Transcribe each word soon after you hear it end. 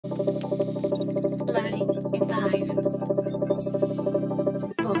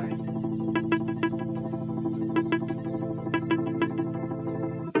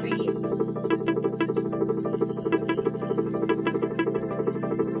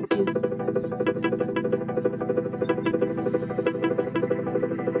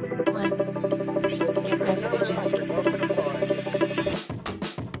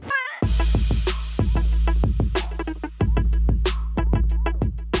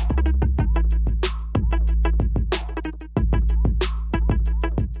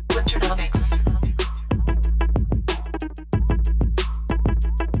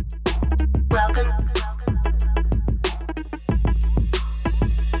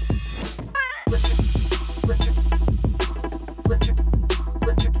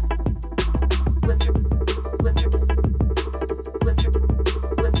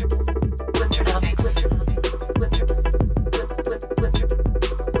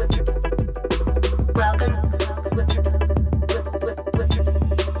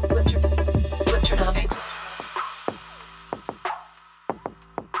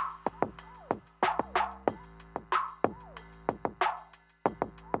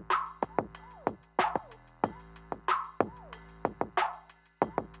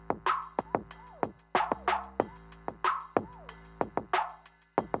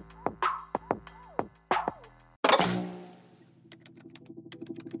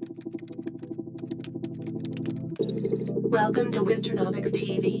Welcome to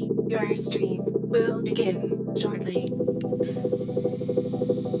Winternomics.eth. Your stream will begin shortly.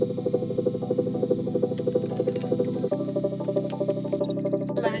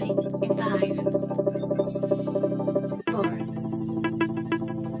 Loading in 5, 4,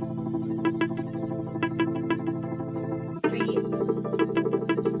 3,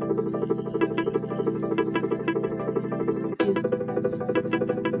 2,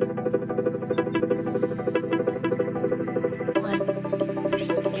 1.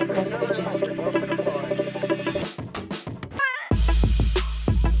 Get ready, bitches.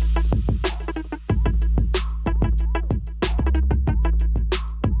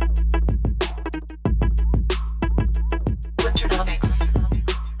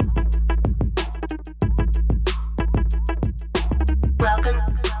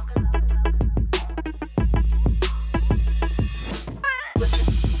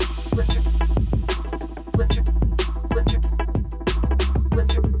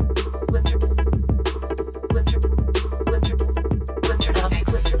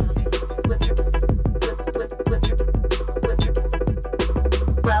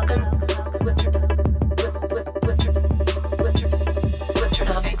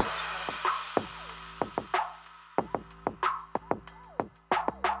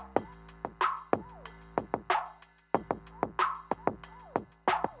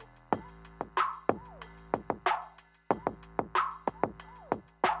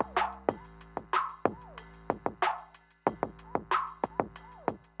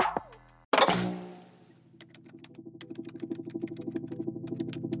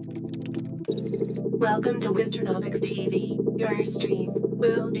 Welcome to Winternomics.eth. Your stream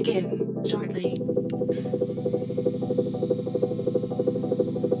will begin shortly.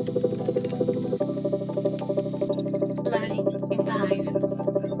 Loading in 5,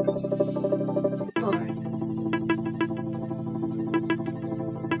 4,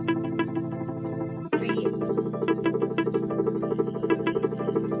 3,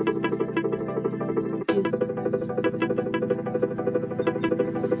 2,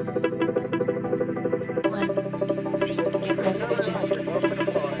 1. Get ready, bitches.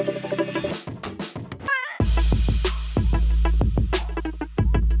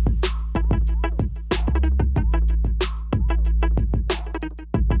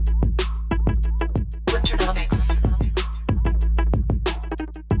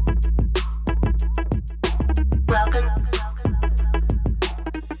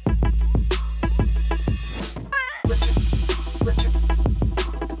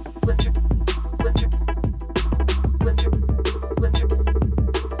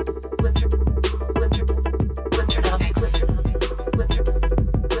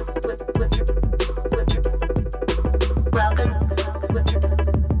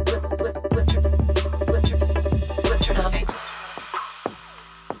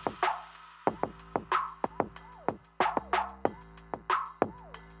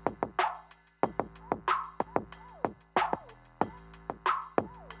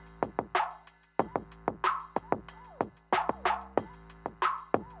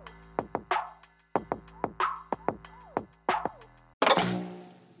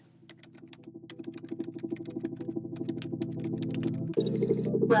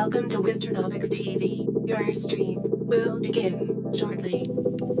 Welcome to Winternomics.eth. Your stream will begin shortly.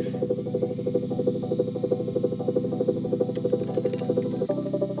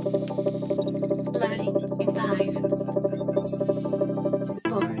 Loading in 5,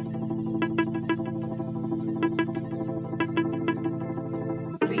 4,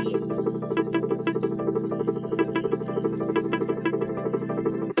 3,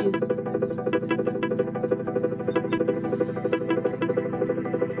 2,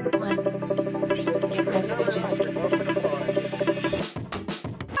 1. Get ready, bitches.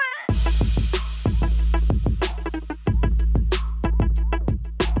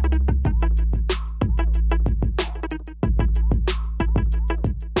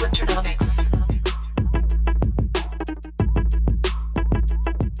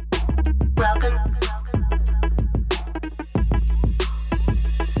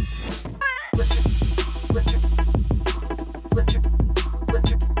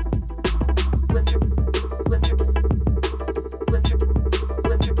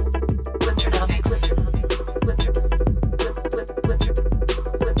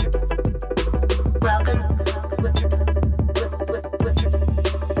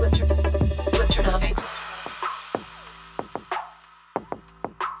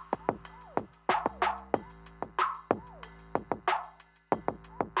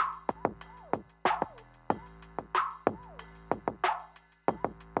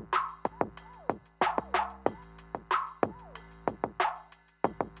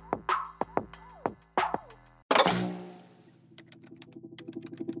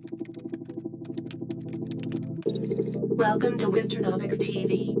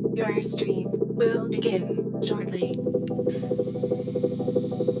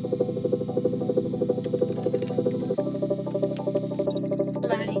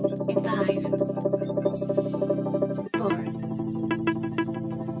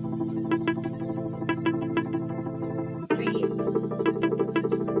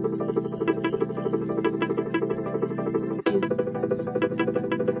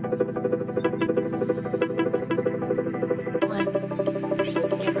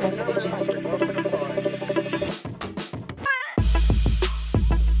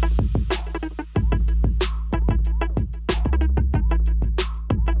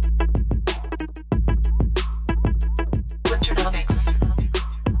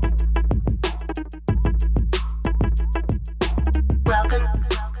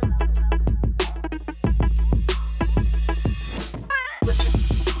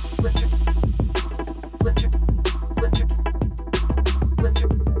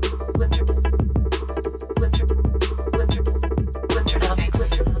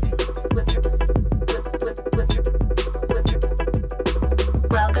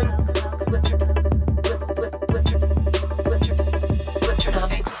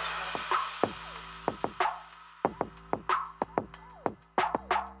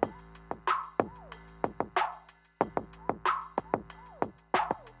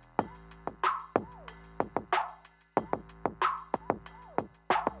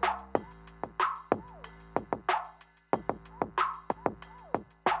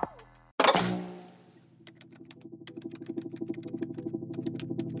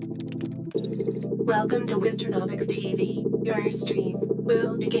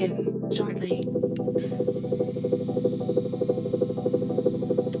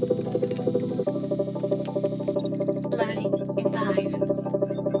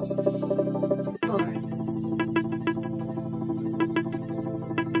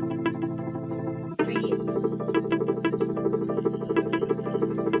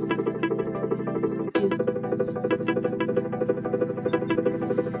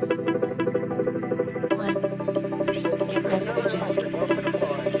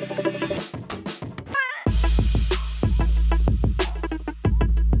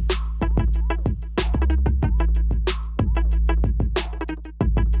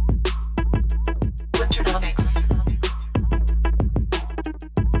 Winternomics.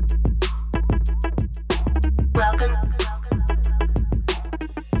 Welcome.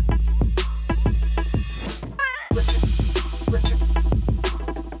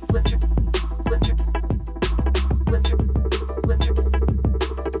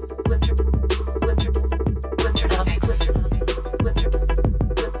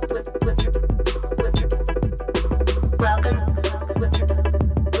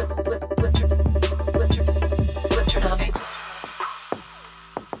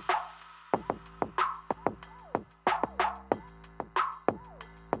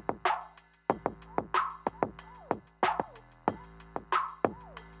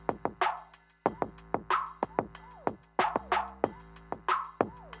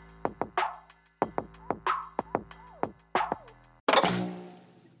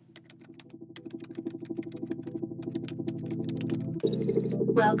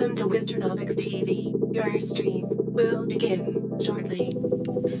 Welcome to Winternomics TV. Your stream will begin shortly.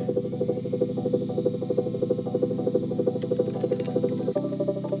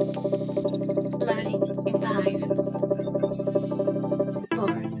 Loading in 5, 4,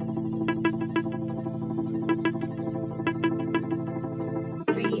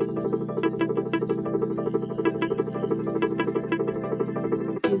 3,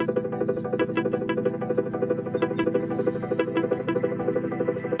 2,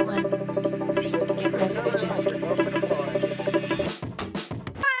 1. Get ready, bitches.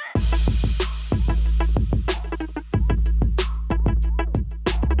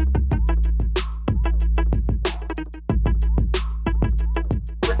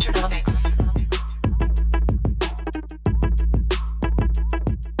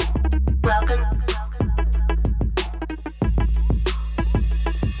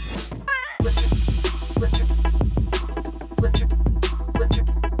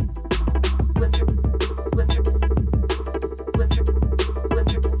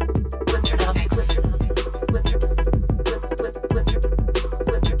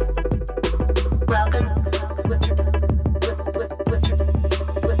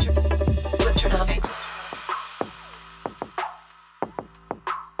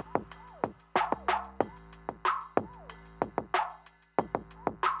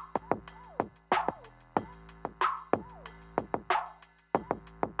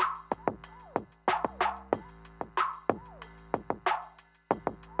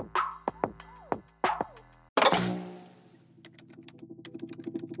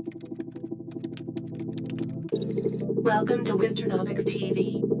 Welcome to Winternomics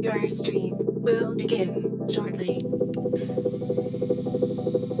TV. Your stream will begin shortly.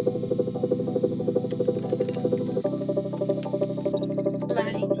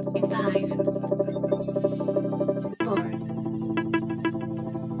 Loading in 5, 4,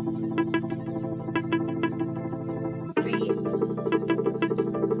 3,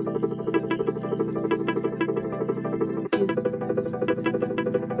 2,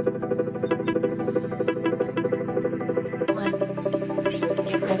 1.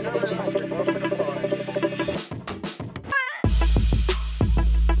 Get ready, bitches.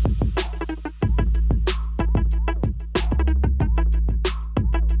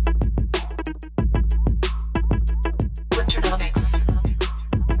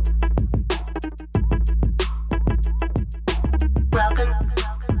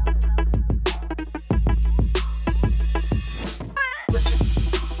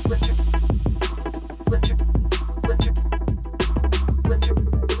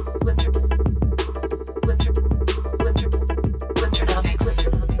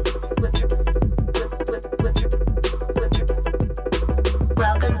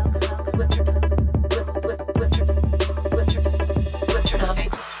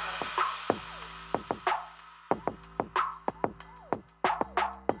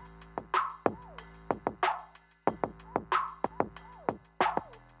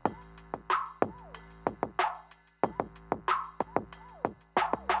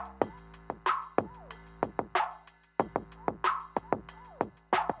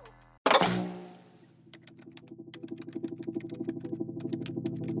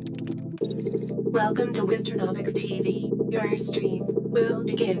 Welcome to Winternomics TV. Your stream will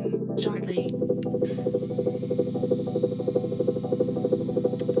begin shortly.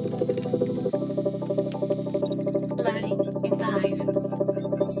 Loading in 5,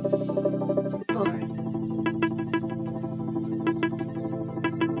 4,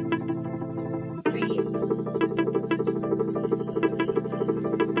 3,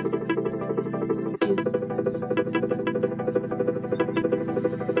 2,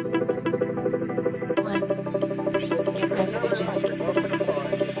 1. Get ready, bitches.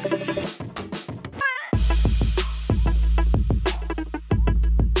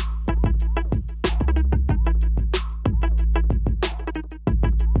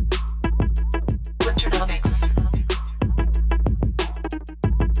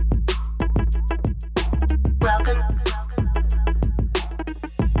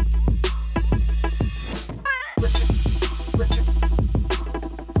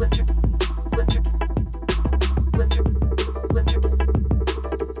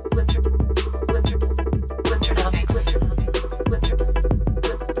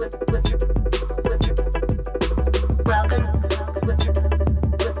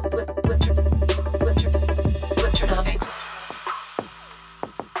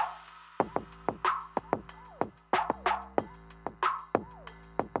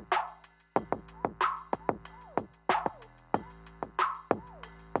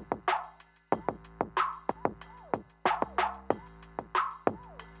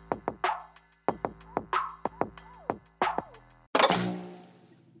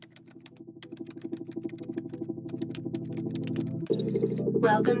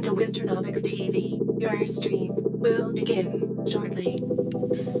 Welcome to Winternomics TV. Your stream will begin shortly.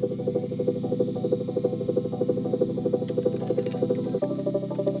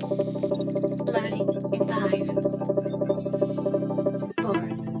 Loading in 5, 4,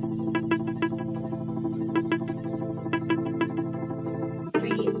 3,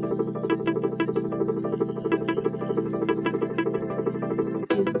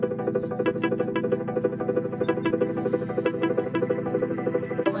 2,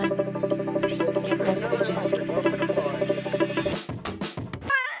 1. Get ready, bitches.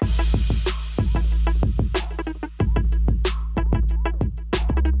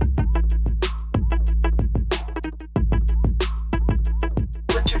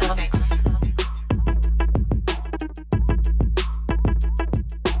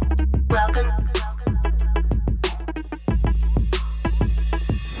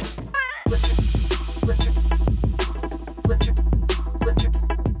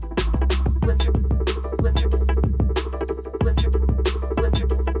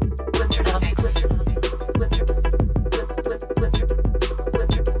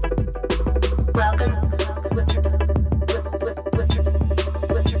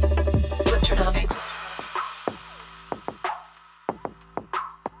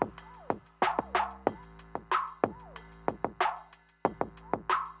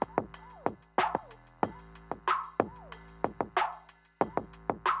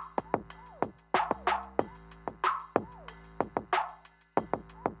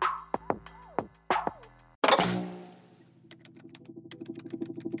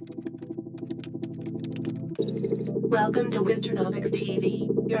 Welcome to Winternomics TV.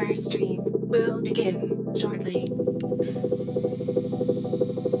 Your stream will begin shortly.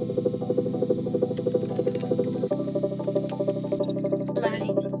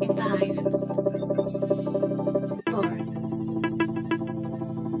 Loading in 5, 4,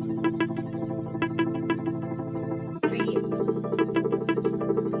 3,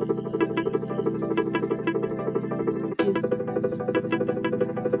 2,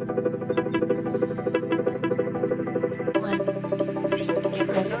 1. Get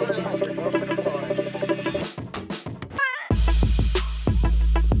ready, bitches.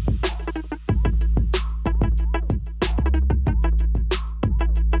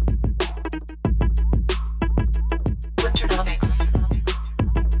 Winternomics.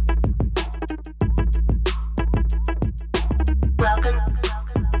 Welcome.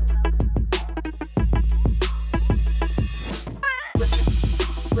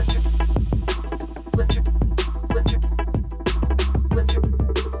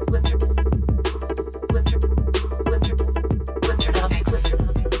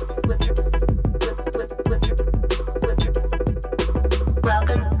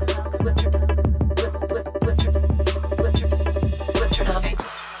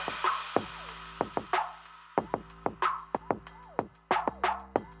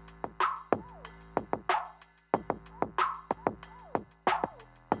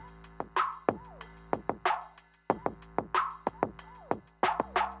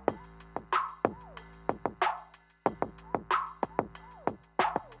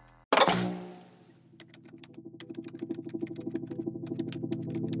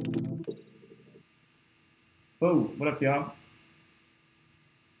 Whoa, what up, y'all?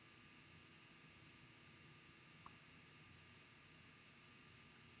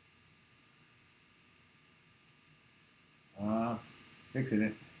 Fixing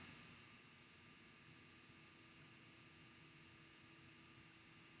it.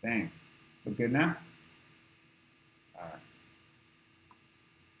 Dang. Look good now? Alright.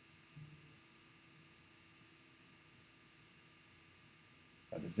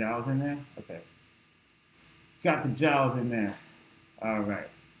 Got the jowls in there? Okay. Got the jowls in there. Alright.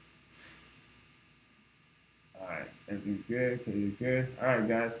 Alright. Everything's good. Everything's good. Alright,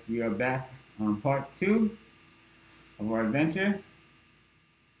 guys. We are back on part 2 of our adventure.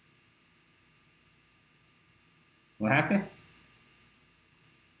 What happened?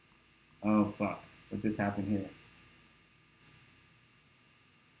 Oh, fuck. What just happened here?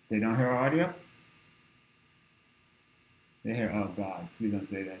 They don't hear our audio? They hear, oh, God. Please don't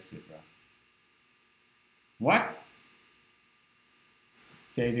say that shit, bro. What?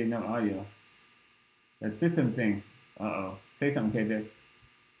 KJ, no audio. That system thing. Uh-oh. Say something, KJ.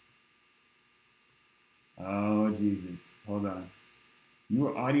 Oh, Jesus. Hold on. You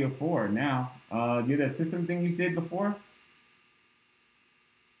were audio 4 now. Do that system thing you did before?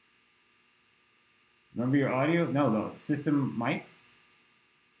 Remember your audio? No, the system mic?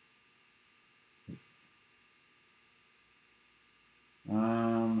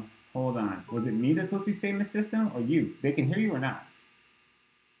 Hold on. Was it me that's supposed to be saying the system or you? They can hear you or not?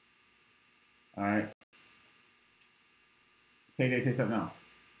 Alright. KJ, say something else.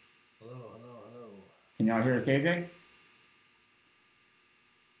 Hello. Can y'all hear KJ?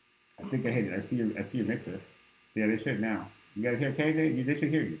 I think I hit it. I see your mixer. Yeah, they should now. You guys hear KJ? They should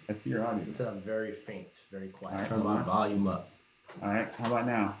hear you. I see your audio. You sound very faint, very quiet. Right, Turn my volume up. Alright, how about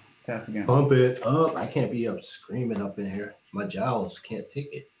now? Test again. Pump it up. I can't be up screaming up in here. My jowls can't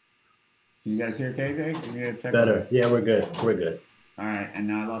take it. Can you guys hear KJ? We gotta check. Better. Yeah, we're good. We're good. Alright, and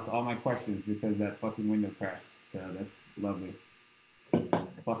now I lost all my questions because that fucking window crashed. So that's lovely.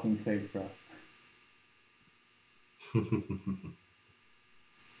 Fucking safe, bro.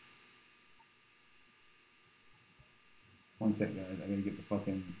 One sec, guys. I gotta get the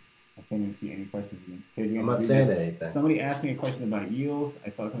fucking. I can't even see any questions again. I'm not saying anything. Somebody asked me a question about eels.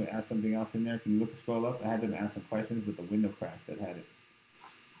 I saw somebody ask something else in there. Can you look and scroll up? I had them ask some questions, but the window crashed. That had it.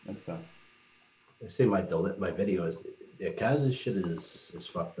 That sucks. They say my video is. Yeah, Kaz's shit is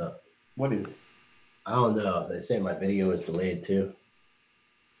fucked up. What is? I don't know. They say my video is delayed too.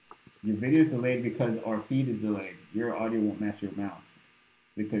 Your video is delayed because our feed is delayed. Your audio won't match your mouth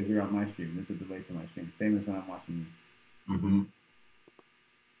because you're on my stream. There's a delay to my stream. Same as when I'm watching you. Mm-hmm.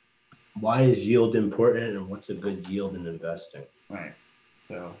 Why is yield important and what's a good yield in investing? Right.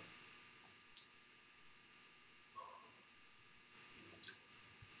 So.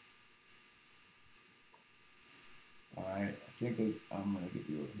 All right. I think I'm going to get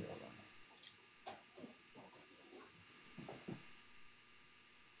you over here. Hold on.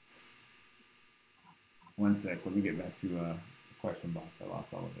 One sec. Let me get back to the question box. I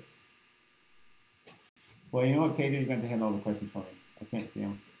lost all of it. Well, you know what, KJ, you're going to handle all the questions for me. I can't see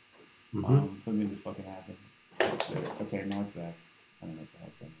them. Something just fucking happened. Okay, now it's back. I don't know what the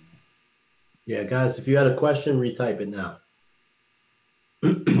hell's going on. Yeah, guys, if you had a question, retype it now.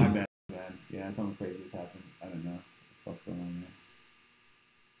 My bad. Yeah, something crazy has happened. I don't know what the fuck's going on there.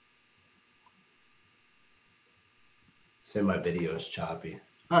 Say my video is choppy.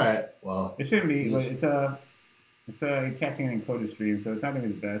 All right, well. It shouldn't be. But it's a catching an encoded stream, so it's not going to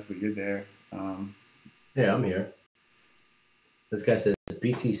be the best, but you're there. Yeah, I'm here. This guy says,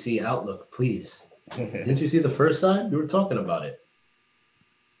 BTC Outlook, please. Didn't you see the first side? We were talking about it.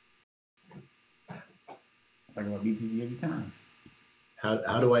 Talk about BTC every time.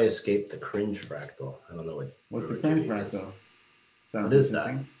 How do I escape the cringe fractal? I don't know what. What's the cringe fractal? What is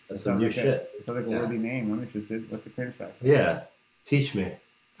that? That's some new shit. It sounds like a worthy name. I'm interested. What's the cringe fractal? Yeah, teach me.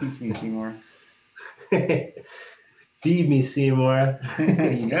 Teach me, Seymour. Feed me, Seymour.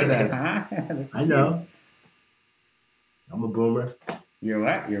 You know that, huh? I know. I'm a boomer. You're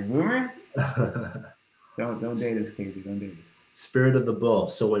what? You're a boomer? Don't date us, Katie. Don't date us. Spirit of the bull.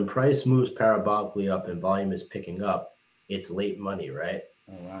 So when price moves parabolically up and volume is picking up, it's late money, right?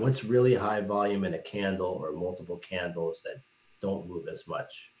 Oh, wow. What's really high volume in a candle or multiple candles that don't move as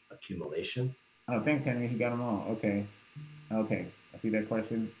much? Accumulation? Oh, thanks, Henry. He got them all. Okay. I see that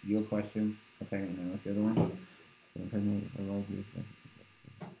question. Your question. Okay, and then what's the other one?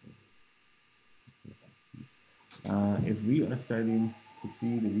 If we are starting to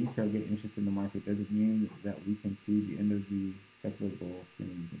see the retail get interested in the market, does it mean that we can see the end of the secular bull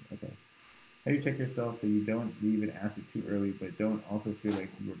soon? Okay. How do you check yourself so you don't leave an asset too early, but don't also feel like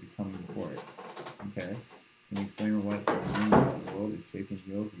you are becoming for it? Okay. Can you explain what the world is chasing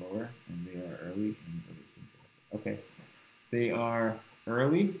yields lower and they are early in relation to? Okay. They are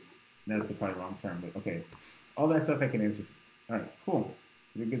early. That's probably wrong term, but okay. All that stuff I can answer. All right, cool.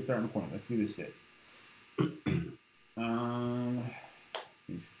 It's a good starting point. Let's do this shit.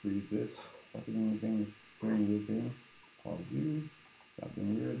 Let's freeze this. Fucking only thing is screwing weird things. Pause you. Stop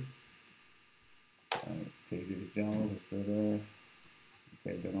being weird. Alright, okay, do the jaws are still there.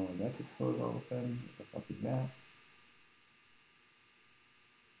 Okay, don't know why that's exposed all of a sudden. What the fuck is that?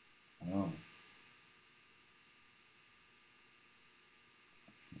 Oh.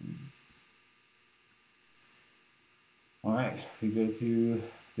 Alright, we go to,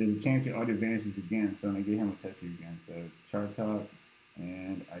 there's a chance your audio vanishes again, so I'm going to get him a test you again. So, chart talk,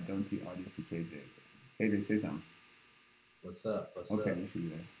 and I don't see audio for KJ. KJ, say something. What's up? Okay, you should be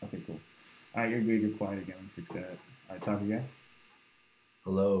there. Okay, cool. Alright, you're good, you're quiet again. Let me fix that. Alright, talk again.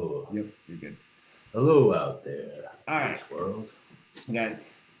 Hello. Yep, you're good. Hello out there. Alright. World. We got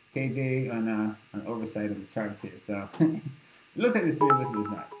KJ on oversight of the charts here, so it looks like there's three of us, but it's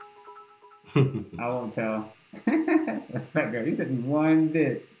not. I won't tell. Respect, girl. You sent me one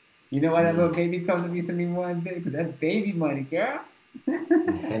bit. You know why that little baby comes to me send me one bit? Because that's baby money, girl.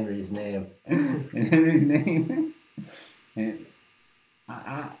 In Henry's name. In Henry's name. And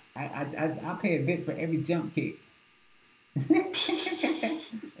I'll pay a bit for every jump kick.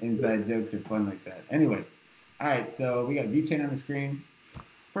 Inside jokes are fun like that. Anyway, all right. So we got VChain on the screen.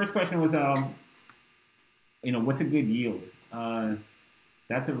 First question was, what's a good yield?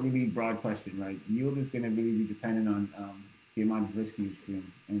 That's a really broad question, right? Yield is going to really be dependent on the amount of risk you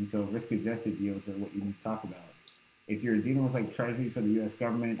assume, and so risk-adjusted yields are what you need to talk about. If you're dealing with like treasuries for the U.S.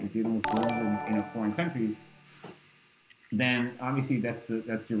 government, you're dealing with loans in foreign countries, then obviously that's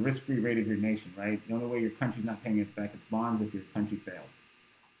your risk-free rate of your nation, right? The only way your country's not paying its back its bonds if your country fails.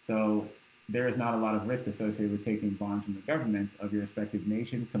 So there is not a lot of risk associated with taking bonds from the government of your respective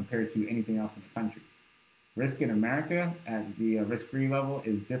nation compared to anything else in the country. Risk in America at the risk-free level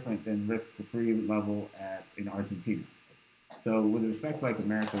is different than risk-free level in Argentina. So with respect to like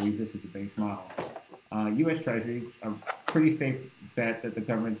America, we use this as a base model. U.S. Treasuries are pretty safe bet that the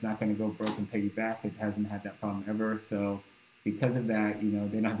government's not going to go broke and pay you back. It hasn't had that problem ever. So because of that, they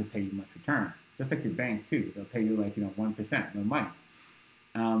don't have to pay you much return. Just like your bank too, they'll pay you like 1%, no money.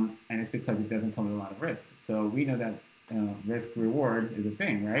 And it's because it doesn't come with a lot of risk. So we know that risk reward is a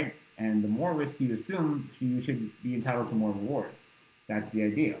thing, right? And the more risk you assume, you should be entitled to more reward. That's the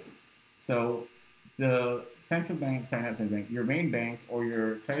idea. So the central bank, your main bank or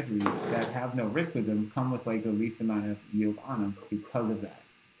your treasuries that have no risk with them come with like the least amount of yield on them because of that.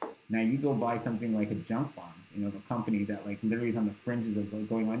 Now you go buy something like a junk bond, a company that like literally is on the fringes of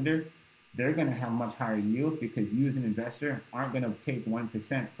going under, they're going to have much higher yields because you as an investor aren't going to take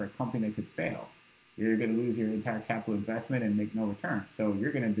 1% for a company that could fail. You're going to lose your entire capital investment and make no return. So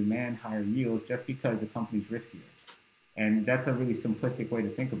you're going to demand higher yields just because the company's riskier. And that's a really simplistic way to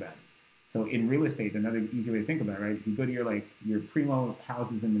think about it. So in real estate, another easy way to think about it, right? If you go to your primo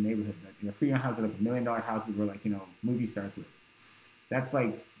houses in the neighborhood, your primo houses, like $1 million houses where movie stars live. That's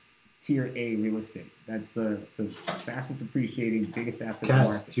like tier A real estate. That's the fastest appreciating, biggest asset in the Cass,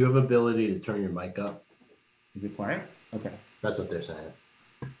 market. do you have ability to turn your mic up? Is it quiet? Okay. That's what they're saying.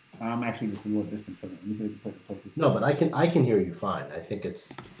 I'm actually just a little distant from it. Let me see if I can put it places. No, but I can hear you fine. I think it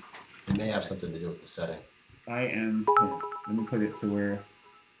may have something to do with the setting. I am here. Let me put it to where.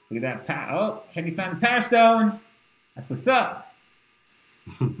 Look at that. Oh, Henry found the power stone. That's what's up.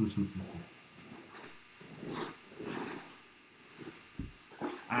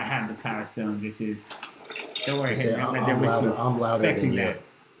 I have the power stone, bitches. Don't worry, Henry. I'm louder than you. That.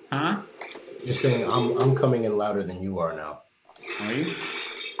 Huh? You're saying I'm coming in louder than you are now. Are you?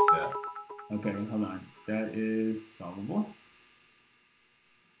 Yeah. Okay, hold on. That is solvable.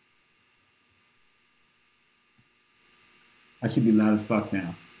 I should be loud as fuck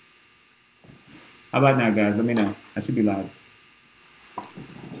now. How about now, guys? Let me know. I should be loud.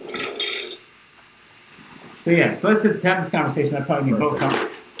 So yeah, so let's just have this conversation. I probably need both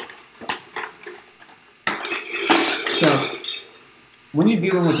comments. So when you're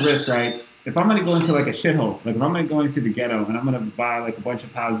dealing with risk, right? If I'm gonna go into like a shithole, like if I'm gonna go into the ghetto and I'm gonna buy like a bunch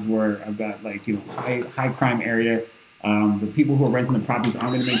of houses where I've got high crime area, the people who are renting the properties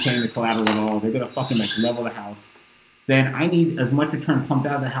aren't gonna maintain the collateral at all. They're gonna fucking level the house. Then I need as much return pumped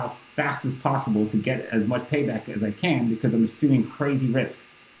out of the house fast as possible to get as much payback as I can because I'm assuming crazy risk.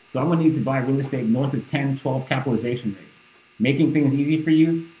 So I'm gonna need to buy real estate north of 10, 12 capitalization rates. Making things easy for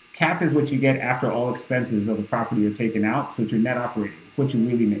you, cap is what you get after all expenses of the property are taken out, so it's your net operating, what you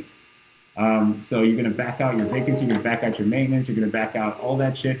really make. So you're gonna back out your vacancy, you're gonna back out your maintenance, you're gonna back out all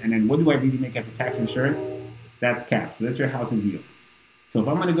that shit, and then what do I really make after tax insurance? That's cap, so that's your house's yield. So if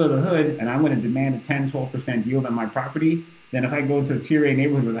I'm gonna go to the hood and I'm gonna demand a 10, 12% yield on my property, then if I go to a tier A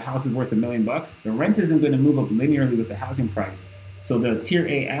neighborhood where the house is worth $1 million, the rent isn't gonna move up linearly with the housing price. So the tier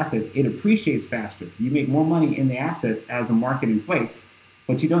A asset, it appreciates faster. You make more money in the asset as the market inflates,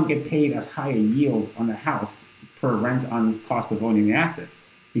 but you don't get paid as high a yield on the house per rent on cost of owning the asset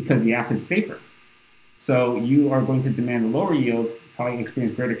because the asset's safer. So you are going to demand a lower yield, probably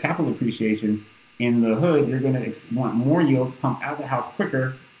experience greater capital appreciation. In the hood, you're going to want more yield, pump out the house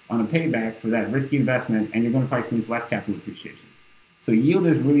quicker on a payback for that risky investment, and you're going to probably experience less capital appreciation. So yield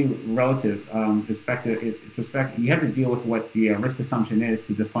is really relative. You have to deal with what the risk assumption is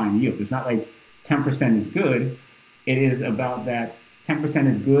to define yield. It's not like 10% is good. It is about that 10%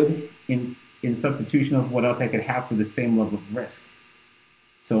 is good in substitution of what else I could have for the same level of risk.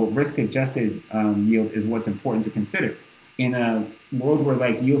 So risk-adjusted yield is what's important to consider. In a world where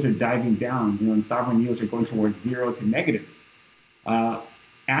yields are diving down, and sovereign yields are going towards zero to negative,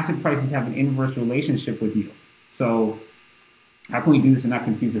 asset prices have an inverse relationship with yield. So how can we do this and not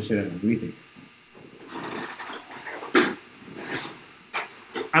confuse the shit out of it? What do you think?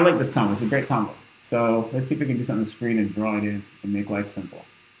 I like this combo. It's a great combo. So let's see if we can do something on the screen and draw it in and make life simple.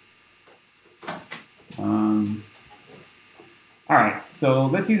 All right, so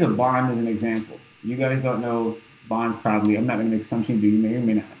let's use a bond as an example. You guys don't know bonds probably. I'm not going to make assumptions, you may or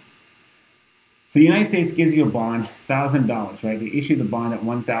may not. So the United States gives you a bond, $1,000, right? They issue the bond at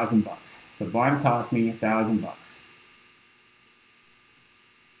 $1,000. So the bond cost me $1,000.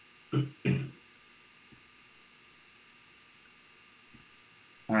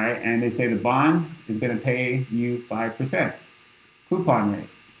 All right, and they say the bond is going to pay you 5% coupon rate.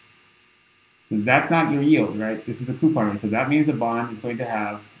 So that's not your yield, right? This is a coupon rate. So that means the bond is going to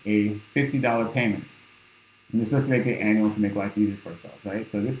have a $50 payment. And let's make it annual to make life easier for ourselves, right?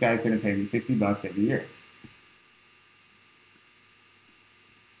 So this guy's going to pay me $50 every year.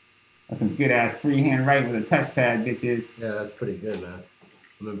 That's some good ass freehand writing with a touchpad, bitches. Yeah, that's pretty good, man.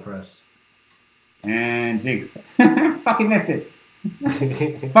 I'm impressed. And jinxed. Fucking missed it.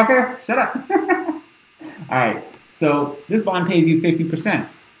 Fucker, shut up. All right, so this bond pays you 50%.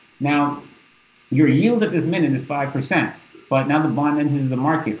 Now, your yield at this minute is 5%, but now the bond enters the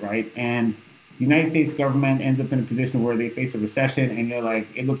market, right? And the United States government ends up in a position where they face a recession, and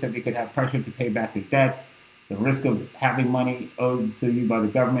it looks like they could have pressure to pay back their debts. The risk of having money owed to you by the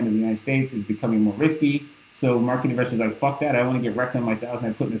government of the United States is becoming more risky. So market investors are like, fuck that, I want to get wrecked on my $1,000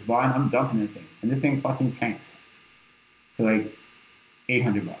 I put in this bond, I'm dumping that thing. And this thing fucking tanks. So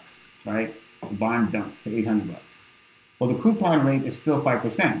 $800, right? The bond dumps to $800. Well, the coupon rate is still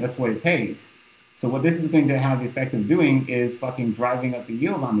 5%. That's what it pays. So what this is going to have the effect of doing is fucking driving up the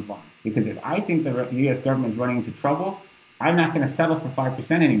yield on the bond. Because if I think the U.S. government is running into trouble, I'm not going to settle for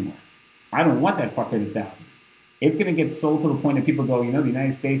 5% anymore. I don't want that fucker at $1,000. It's going to get sold to the point that people go, the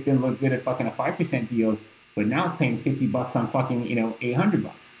United States didn't look good at fucking a 5% yield, but now it's paying $50 on fucking,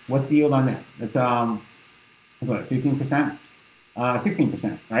 $800. What's the yield on that? It's what, 15%?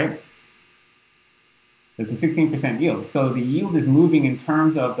 16%, right? It's a 16% yield. So the yield is moving in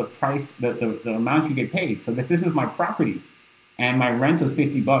terms of the price, the amount you get paid. So if this is my property and my rent was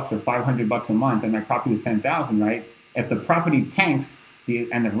 $50 or $500 a month and my property was 10,000, right? If the property tanks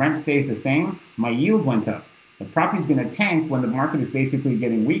and the rent stays the same, my yield went up. The property is going to tank when the market is basically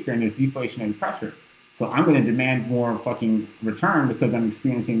getting weaker and there's deflationary pressure. So I'm going to demand more fucking return because I'm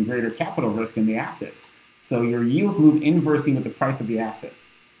experiencing greater capital risk in the asset. So your yields move inversely with the price of the asset.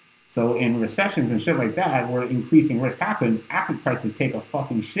 So in recessions and shit like that, where increasing risks happen, asset prices take a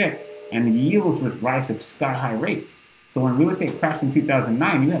fucking shit and the yields rise to sky high rates. So when real estate crashed in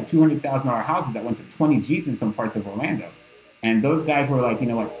 2009, you had $200,000 houses that went to 20 G's in some parts of Orlando. And those guys were like,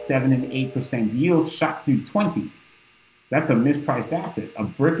 7 and 8% yields shot through 20. That's a mispriced asset. A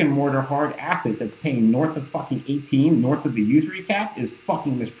brick and mortar hard asset that's paying north of fucking 18, north of the usury cap is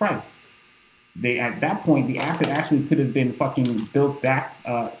fucking mispriced. At that point, the asset actually could have been fucking built back.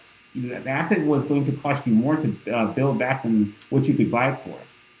 The asset was going to cost you more to build back than what you could buy it for.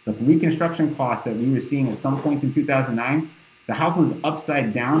 The reconstruction cost that we were seeing at some points in 2009, the house was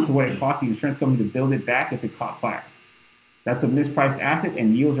upside down to what it cost the insurance company to build it back if it caught fire. That's a mispriced asset,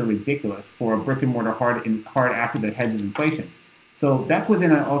 and yields are ridiculous for a brick and mortar hard asset that hedges inflation. So that's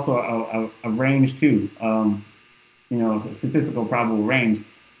within also a range too, a statistical probable range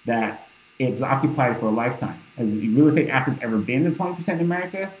that it's occupied for a lifetime. Has real estate assets ever been to 20% in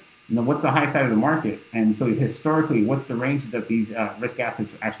America? What's the high side of the market? And so historically, what's the ranges that these risk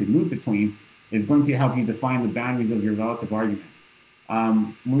assets actually move between is going to help you define the boundaries of your relative argument.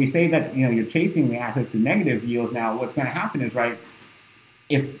 When we say that you're chasing the assets to negative yields, now what's going to happen is, right,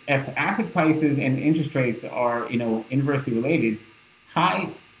 if asset prices and interest rates are inversely related, high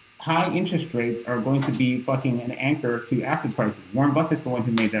interest rates are going to be fucking an anchor to asset prices. Warren Buffett's the one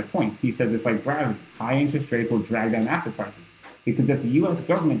who made that point. He says it's like gravity. High interest rates will drag down asset prices. Because if the U.S.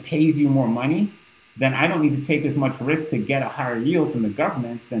 government pays you more money, then I don't need to take as much risk to get a higher yield from the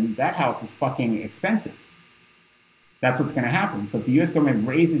government, then that house is fucking expensive. That's what's going to happen. So if the U.S. government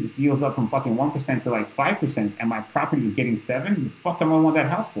raises its yields up from fucking 1% to like 5% and my property is getting 7%, the fuck am I want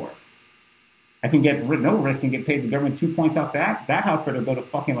that house for? I can get no risk and get paid the government 2 points off that. That house better go to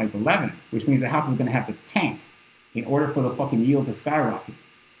fucking like 11, which means the house is going to have to tank in order for the fucking yield to skyrocket.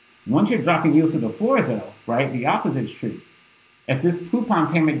 Once you're dropping yields to the floor, though, right, the opposite's true. If this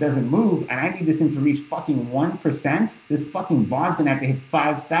coupon payment doesn't move and I need this thing to reach fucking 1%, this fucking bond's going to have to hit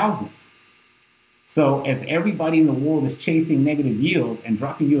 5,000. So if everybody in the world is chasing negative yields and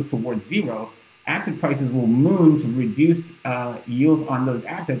dropping yields towards zero, asset prices will moon to reduce yields on those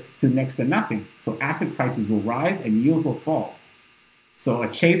assets to next to nothing. So asset prices will rise and yields will fall. So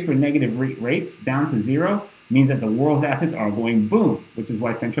a chase for negative rates down to zero means that the world's assets are going boom, which is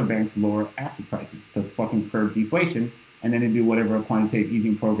why central banks lower asset prices to fucking curb deflation, and then they do whatever quantitative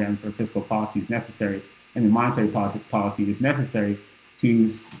easing programs or fiscal policy is necessary, and the monetary policy is necessary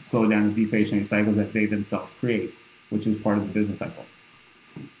to slow down the deflationary cycles that they themselves create, which is part of the business cycle.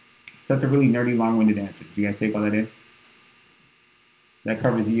 So that's a really nerdy, long-winded answer. Did you guys take all that in? That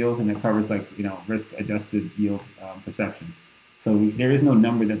covers yields and that covers risk-adjusted yield perception. So there is no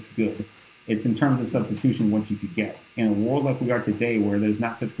number that's good. It's in terms of substitution what you could get. In a world like we are today where there's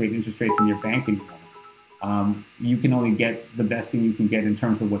not such great interest rates in your bank anymore, you can only get the best thing you can get in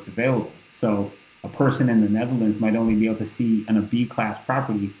terms of what's available. So a person in the Netherlands might only be able to see on a B-class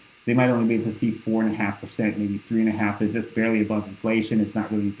property, they might only be able to see 4.5%, maybe 3.5%. They're just barely above inflation. It's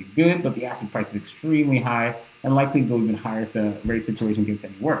not really anything good, but the asset price is extremely high and likely go even higher if the rate situation gets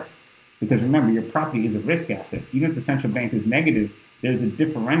any worse. Because remember, your property is a risk asset. Even if the central bank is negative, there's a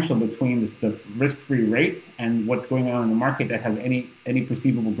differential between the risk-free rate and what's going on in the market that has any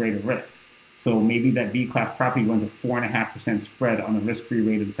perceivable greater risk. So maybe that B-class property runs a 4.5% spread on the risk-free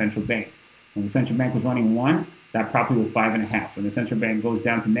rate of the central bank. When the central bank was running 1, that property was 5.5. When the central bank goes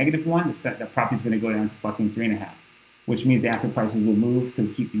down to -1, that property is going to go down to fucking 3.5, which means the asset prices will move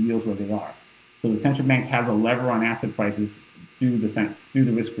to keep the yields where they are. So the central bank has a lever on asset prices through the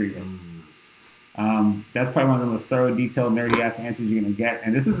risk-free rate. That's probably one of the most thorough, detailed, nerdy-ass answers you're going to get.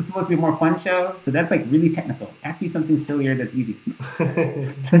 And this is supposed to be a more fun show, so that's like really technical. Ask me something sillier that's easy.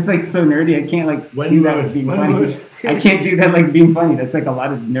 That's like so nerdy. I can't do that with being funny. I can't do that like being funny. That's like a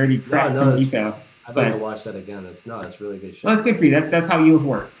lot of nerdy crap from Nico. I'd like to watch that again. It's really good show. Well, it's good for you. That's how yields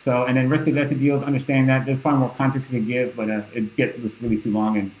work. So, and then risk-adjusted yields, understand that. There's probably more context we could give, but it gets really too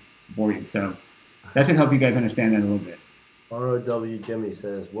long and bore you. So that should help you guys understand that a little bit. ROW Jimmy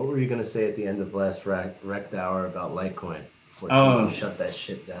says, what were you going to say at the end of last RektHour about Litecoin before you shut that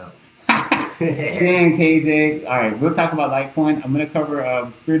shit down? Damn, KJ. All right, we'll talk about Litecoin. I'm gonna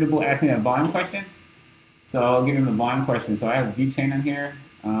cover. Spiritable asked me a volume question, so I'll give him the volume question. So I have VeChain on here.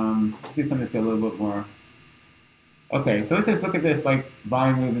 Let's get something that's got a little bit more. Okay, so let's just look at this like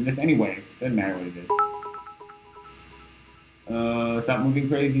volume movement. Just any wave. Doesn't matter what it is. Stop moving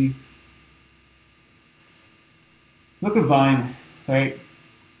crazy. Look at volume, right?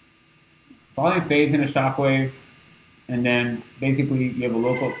 Volume fades in a shockwave, and then basically you have a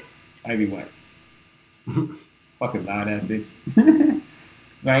local Ivy what? Fucking loud ass bitch.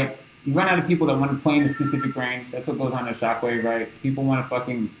 Right? You run out of people that want to play in a specific range. That's what goes on in a shockwave, right? People want to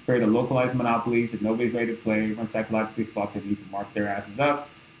fucking create a localized monopoly so nobody's ready to play. Everyone's psychologically fucked and you can mark their asses up.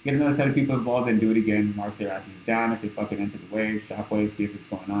 Get another set of people involved and do it again. Mark their asses down if they fucking enter the wave, shockwave, see if it's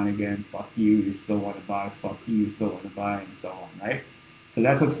going on again. Fuck you, you still want to buy. Fuck you still want to buy, and so on, right? So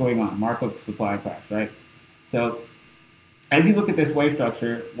that's what's going on. Markup, supply, crash, right? So as you look at this wave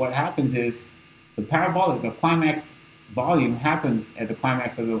structure, what happens is the parabolic, the climax volume happens at the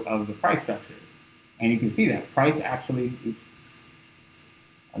climax of the price structure. And you can see that. Price actually, oops,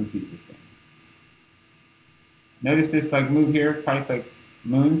 I'll just use this thing. Notice this like move here, price like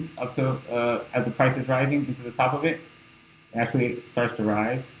moons up to, as the price is rising into the top of it. It actually starts to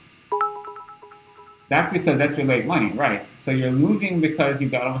rise. That's because that's your late money, right? So you're losing because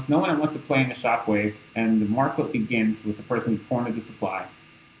you've got almost no one that wants to play in the shockwave, and the markup begins with the person who's cornered the supply.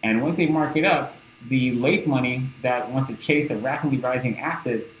 And once they mark it up, the late money that wants to chase a rapidly rising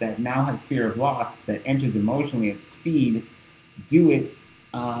asset that now has fear of loss, that enters emotionally at speed, do it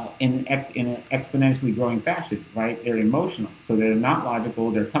in an exponentially growing fashion, right? They're emotional, so they're not logical.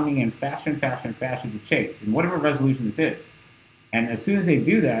 They're coming in faster and faster and faster to chase, and whatever resolution this is. And as soon as they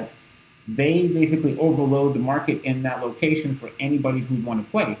do that, they basically overload the market in that location for anybody who would want to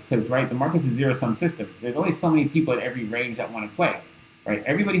play. Because, right, the market's a zero-sum system. There's only so many people at every range that want to play, right?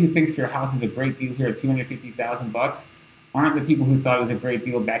 Everybody who thinks your house is a great deal here at $250,000 aren't the people who thought it was a great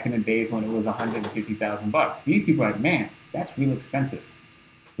deal back in the days when it was $150,000. These people are like, man, that's real expensive.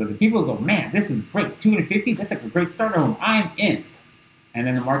 So the people go, man, this is great, $250, that's like a great starter home, I'm in. And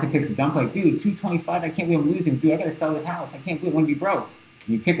then the market takes a dump like, dude, $225, I can't believe I'm losing. Dude, I gotta sell this house, I can't believe I want to be broke.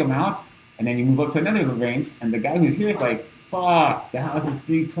 And you kick them out, and then you move up to another range, and the guy who's here is like, fuck, the house is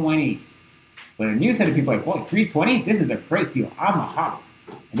 $320. But a new set of people are like, boy, $320? This is a great deal. I'm a hodl.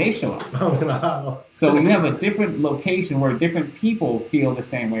 And they show up. I'm gonna hodl. So you have a different location where different people feel the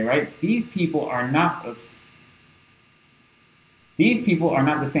same way, right? These people are not, These people are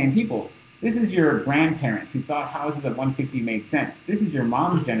not the same people. This is your grandparents who thought houses at 150 made sense. This is your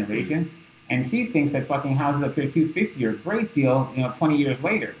mom's generation, and she thinks that fucking houses up here at 250 are a great deal, 20 years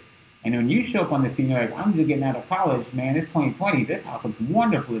later. And when you show up on the scene, you're like, I'm just getting out of college, man, it's 2020, this house looks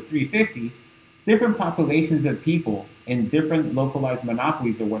wonderful at 350. Different populations of people in different localized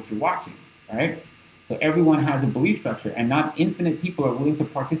monopolies are what you're watching, right? So everyone has a belief structure, and not infinite people are willing to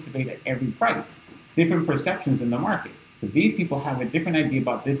participate at every price. Different perceptions in the market. So these people have a different idea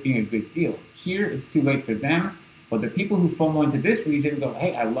about this being a good deal. Here, it's too late for them, but the people who FOMO into this region go,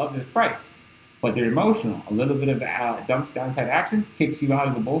 hey, I love this price. But they're emotional. A little bit of dumps downside action kicks you out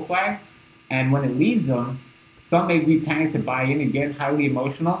of the bull flag, and when it leaves them, some may be panicked to buy in again, highly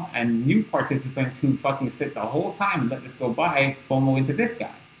emotional, and new participants who fucking sit the whole time and let this go by FOMO into this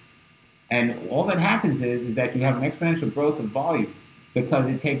guy. And all that happens is that you have an exponential growth of volume because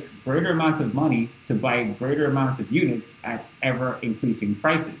it takes greater amounts of money to buy greater amounts of units at ever increasing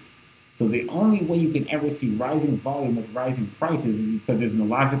prices. So the only way you can ever see rising volume with rising prices is because there's an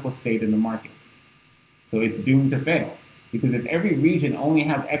illogical state in the market. So it's doomed to fail. Because if every region only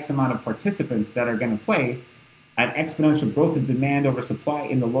has X amount of participants that are going to play, an exponential growth of demand over supply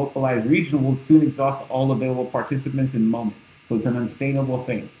in the localized region will soon exhaust all available participants in moments. So it's an unsustainable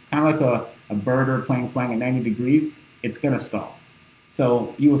thing. Kind of like a birder playing flying at 90 degrees, it's going to stall.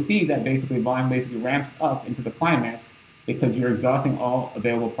 So you will see that basically volume basically ramps up into the climax because you're exhausting all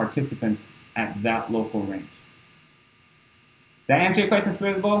available participants at that local range. Did that answer your question,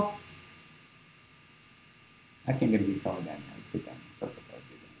 Spiritable? I can't get a good color down now. Let's get down.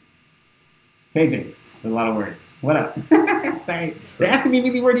 KJ, a lot of words. What up? Sorry. They're asking me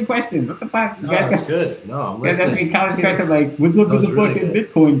really wordy questions. What the fuck? No, that's good. No, I'm listening. You guys asking me college questions like, what's up with the fucking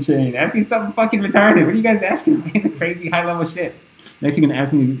Bitcoin chain? Ask me something fucking retarded. What are you guys asking me? Crazy high level shit. Next you're gonna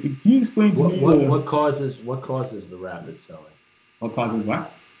ask me, can you explain to me what causes the rapid selling? What causes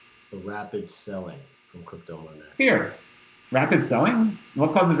what? The rapid selling from crypto money. Fear. Rapid selling?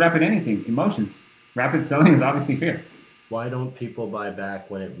 What causes rapid anything? Emotions. Rapid selling is obviously fear. Why don't people buy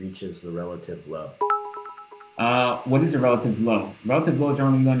back when it reaches the relative low? What is a relative low? Relative lows are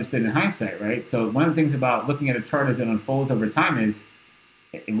only understood in hindsight, right? So one of the things about looking at a chart as it unfolds over time is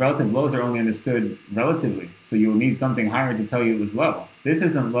relative lows are only understood relatively. So you'll need something higher to tell you it was low. This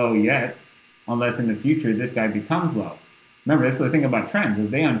isn't low yet, unless in the future this guy becomes low. Remember, that's the thing about trends. As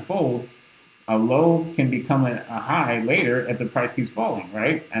they unfold, a low can become a high later if the price keeps falling,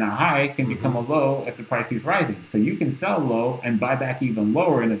 right? And a high can become a low if the price keeps rising. So you can sell low and buy back even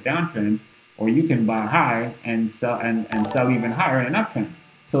lower in a downtrend, or you can buy high and sell even higher in an uptrend.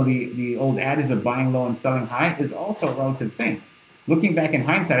 So the old adage of buying low and selling high is also a relative thing. Looking back in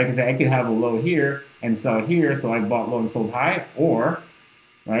hindsight, I could say I could have a low here and sell here, so I bought low and sold high, or,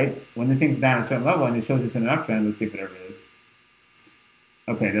 right, when this thing's down at a certain level and it shows it's in an uptrend, let's see if it ever is.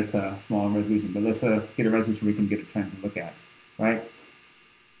 Okay, that's a small resolution, but let's get a resolution we can get a trend to look at, right?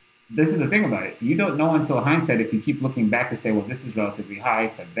 This is the thing about it. You don't know until hindsight if you keep looking back to say, well, this is relatively high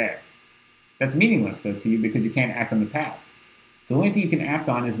to there. That's meaningless, though, to you because you can't act on the past. So the only thing you can act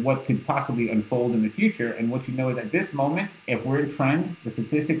on is what could possibly unfold in the future, and what you know is at this moment, if we're in trend, the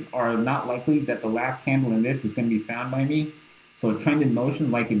statistics are not likely that the last candle in this is going to be found by me. So a trend in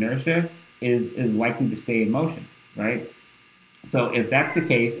motion, like inertia, is likely to stay in motion, right? So if that's the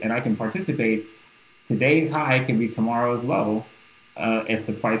case and I can participate, today's high can be tomorrow's low if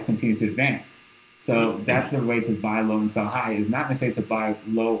the price continues to advance. So that's the way to buy low and sell high, is not necessarily to buy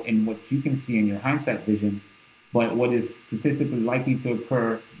low in what you can see in your hindsight vision, but what is statistically likely to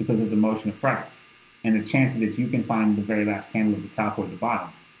occur because of the motion of price and the chances that you can find the very last candle at the top or the bottom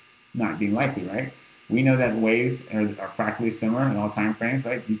not being likely, right? We know that waves are fractally similar in all time frames,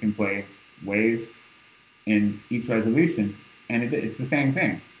 right? You can play waves in each resolution, and it's the same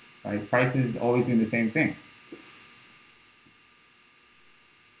thing, right? Price is always doing the same thing.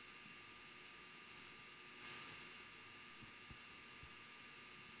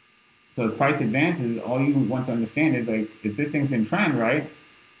 So as price advances, all you want to understand is, like, if this thing's in trend, right,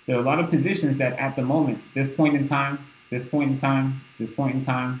 there are a lot of positions that at the moment, this point in time, this point in time, this point in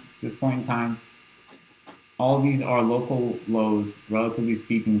time, this point in time, all of these are local lows, relatively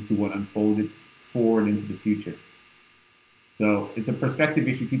speaking, to what unfolded forward into the future. So it's a perspective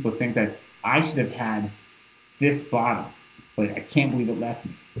issue. People think that I should have had this bottom, but I can't believe it left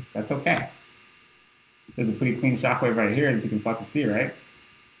me. That's okay. There's a pretty clean shockwave right here that you can fucking see, right?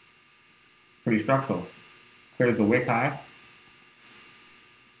 Pretty structural. Clears the wick high,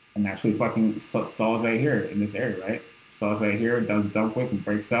 and actually fucking stalls right here in this area, right? Stalls right here, does dump wick and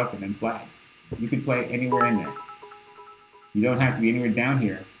breaks up and then flags. You can play anywhere in there. You don't have to be anywhere down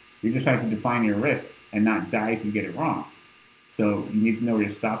here. You're just trying to define your risk and not die if you get it wrong. So you need to know where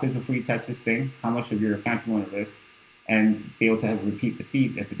your stop is before you touch this thing, how much of your account you want to risk, and be able to have repeat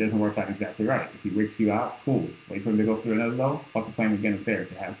defeat if it doesn't work out exactly right. If he wicks you out, cool. Wait for him to go through another low, fucking play him again up there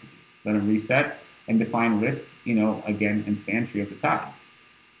if it has to be. Let him reset and define risk, again, into the entry of the tide.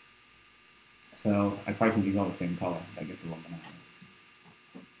 So I probably should use all the same color. That gets a little bananas.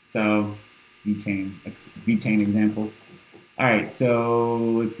 So V-chain examples. All right, so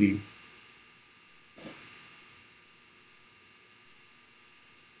let's see.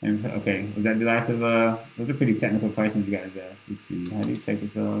 And, okay, was that the last of those are pretty technical questions you guys asked. Let's see, how do you check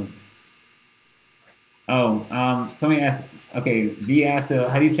this out? Oh, somebody asked, okay, V asked,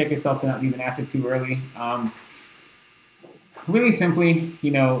 how do you check yourself to not leave an asset too early? Really simply,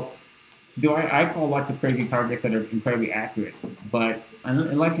 I call lots of crazy targets that are incredibly accurate, but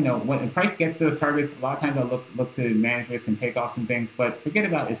unless, when the price gets those targets, a lot of times I'll look to manage risk and take off some things, but forget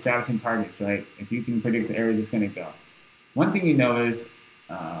about establishing targets, right? If you can predict the areas it's going to go. One thing you know is,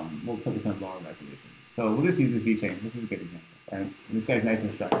 we'll put this on lower resolution. So we'll just use this V-chain. This is a good example, right? And this guy's nice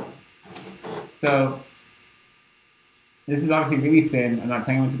and structured. So this is obviously really thin. I'm not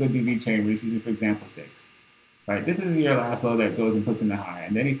telling him to go do V-chain. We're just using, for example, 6. Right? This is your last low that goes and puts in the high.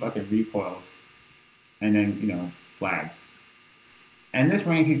 And then he fucking recoils. And then, flags. And this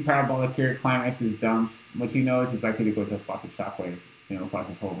range, he's parabolic here. Climaxes, dumps. What you know is he's likely to go to a fucking shockwave, across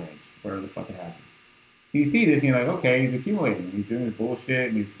his whole range. Wherever the fuck it happens. You see this, and you're like, okay, he's accumulating. He's doing his bullshit,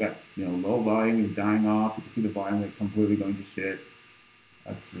 and he's got, low volume. He's dying off. You can see the volume like completely going to shit.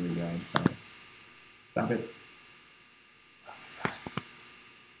 That's really bad. Sorry. Stop it.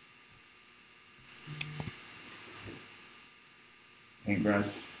 Paintbrush.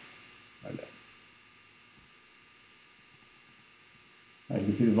 Like that. All right, you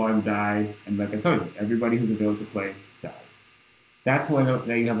can see the volume die, and like I told you, everybody who's available to play dies. That's when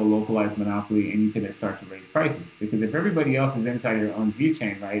you have a localized monopoly, and you can start to raise prices. Because if everybody else is inside your own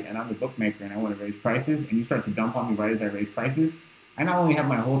V-chain, right, and I'm the bookmaker and I want to raise prices, and you start to dump on me right as I raise prices, I not only have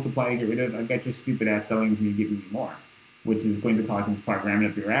my whole supply to get rid of, I've got your stupid ass selling to me giving me more, which is going to cause me to start ramming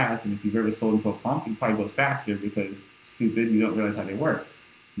up your ass. And if you've ever sold into a pump, it probably goes faster because stupid, you don't realize how they work.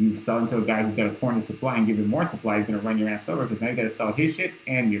 You sell into a guy who's got a corner supply and give him more supply, he's going to run your ass over because now you got to sell his shit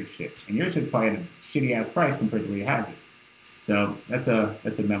and your shit. And your shit's probably at a shitty ass price compared to where he has it. So that's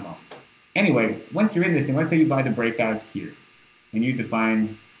a memo. Anyway, once you're in this thing, let's say you buy the breakout here and you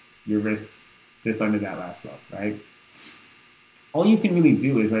define your risk just under that last low, right? All you can really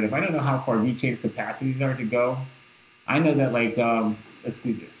do is, right, if I don't know how far VeChain's capacities are to go, I know that, like, let's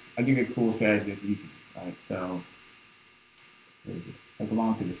do this. I'll give you a cool strategy that's easy, right? So, where is it? Like a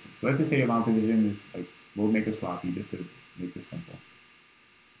long position. So let's just say your long position is, like, we'll make a sloppy just to make this simple.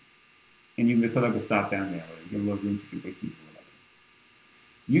 And you can put like a stop down there, or give a little room to do wake people, whatever.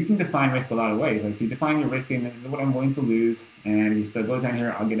 You can define risk a lot of ways. Like, so you define your risk in, this is what I'm going to lose, and if it still goes down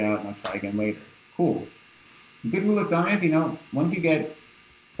here, I'll get out and I'll try again later. Cool. The good rule of thumb is, you know, once you get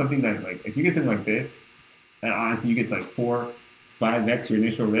something like if you get something like this, and honestly you get like 4, 5x your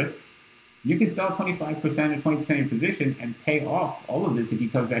initial risk, you can sell 25% or 20% of your position and pay off all of this if he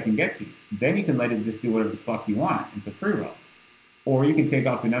comes back and gets you. Then you can let it just do whatever the fuck you want. It's a free roll. Or you can take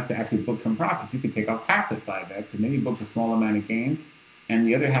off enough to actually book some profits. You can take off half at 5x, and then you book a small amount of gains, and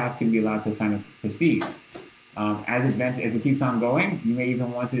the other half can be allowed to kind of proceed. As it keeps on going, you may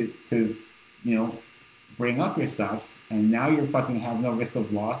even want to you know, bring up your stops, and now you fucking have no risk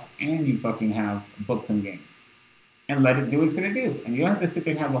of loss, and you fucking have booked some gains. And let it do what it's going to do. And you don't have to sit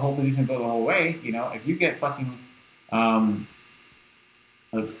there and have the whole position go the whole way. You know, if you get fucking,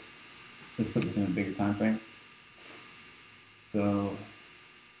 let's put this in a bigger time frame. So,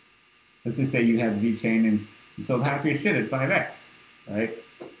 let's just say you have VeChain and you sold half your shit at 5x, right?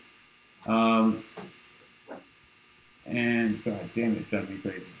 And god damn it, it's driving me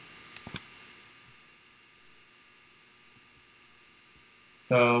crazy.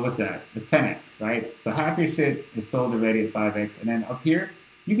 So what's that? It's 10x, right? So half your shit is sold already at 5x, and then up here,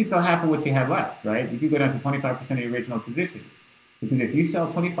 you can sell half of what you had left, right? You could go down to 25% of your original position. Because if you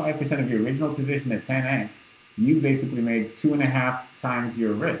sell 25% of your original position at 10x, you basically made 2.5 times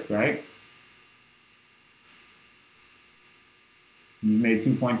your risk, right? You made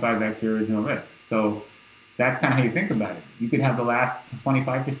 2.5x your original risk. So that's kind of how you think about it. You could have the last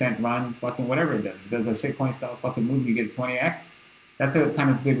 25% run fucking whatever it does. If it does a shitcoin style fucking move, you get 20x. That's a kind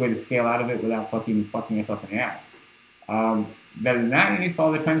of good way to scale out of it without fucking yourself in the ass. Better than that, you need to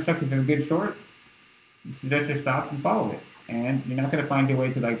follow the trend structure. If it's a good short, you suggest your stops and follow it. And you're not going to find your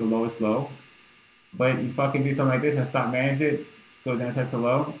way to like the lowest low. But you fucking do something like this and stop manage it, goes down to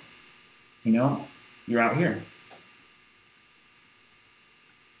low, you know, you're out here.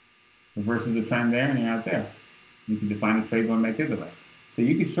 Reverses the trend there and you're out there. You can define a trade going back the other way. So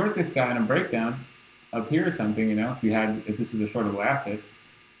you could short this guy on a breakdown up here or something, you know, if this was a shortable asset,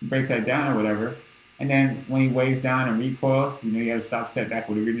 he breaks that down or whatever, and then when he waves down and recoils, you know, you have to stop set back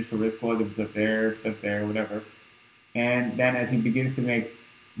whatever your initial risk was, if it's up there, whatever. And then as he begins to make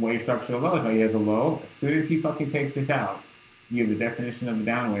wave structural lows, like he has a low, as soon as he fucking takes this out, you have the definition of the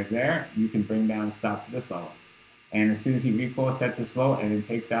down wave there, you can bring down the stop to this level. And as soon as he recoils, sets this low, and then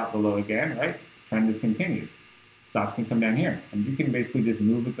takes out the low again, right, trend is continued. Stops can come down here, and you can basically just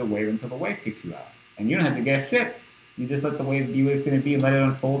move with the wave until the wave kicks you out. And you don't have to guess shit. You just let the wave be what it's going to be and let it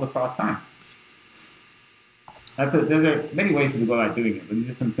unfold across time. There are many ways to go about doing it, but these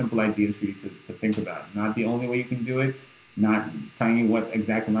are some simple ideas for you to think about. Not the only way you can do it, not telling you what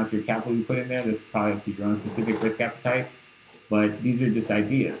exact amount of your capital you put in there. This is probably up to your own specific risk appetite. But these are just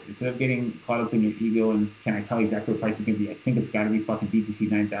ideas. Instead of getting caught up in your ego and can I tell you exactly what price is going to be, I think it's got to be fucking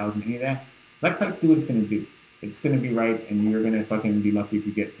BTC 9000, any of that, let price do what it's going to do. It's going to be right, and you're going to fucking be lucky if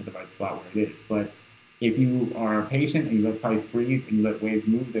you get to the right spot where it is. But if you are patient and you let price breathe and you let waves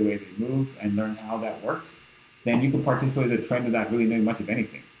move the way they move and learn how that works, then you can participate in the trend without really knowing much of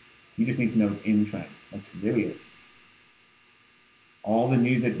anything. You just need to know it's in trend. That's really it. All the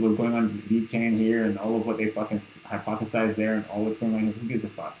news that was going on with VeChain here and all of what they fucking hypothesized there and all what's going on here, who gives a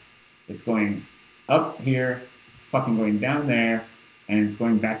fuck? It's going up here, it's fucking going down there, and it's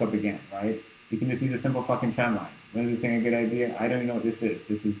going back up again, right? You can just use a simple fucking trend line. When is this thing a good idea? I don't even know what this is.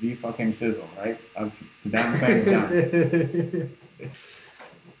 This is the fucking shizzle, right? Up to down, down.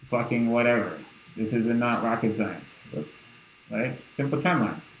 Fucking whatever. This is not rocket science. Whoops. Right? Simple trend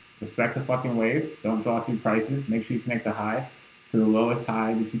lines. Respect the fucking wave. Don't draw through prices. Make sure you connect the high to the lowest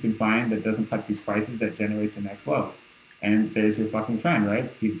high that you can find that doesn't cut through prices that generates the next low. And there's your fucking trend, right?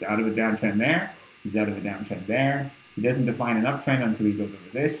 He's out of a downtrend there. He's out of a downtrend there. He doesn't define an uptrend until he goes over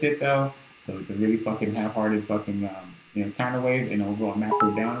this shit though. So it's a really fucking half-hearted fucking counter wave and overall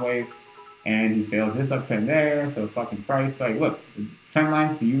macro down wave. And he fails this uptrend there. So fucking price, like look, the trend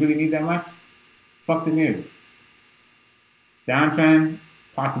lines, do you really need that much? Fuck the news. Downtrend,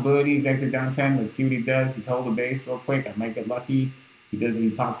 possibilities, exit downtrend. Let's see what he does. He's hold the base real quick. I might get lucky. He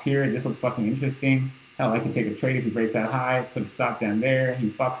pops here. This looks fucking interesting. Hell, I could take a trade if he breaks that high, put a stop down there. He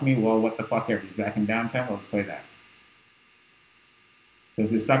fucks me. Well, what the fuck ever. He's back in downtrend. Let's play that. So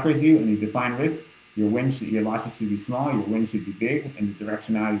if it suckers you and you define risk, your losses should be small, your win should be big, and the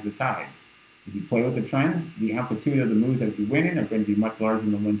directionality of the tide. If you play with the trend, the amplitude of the moves that you win in are going to be much larger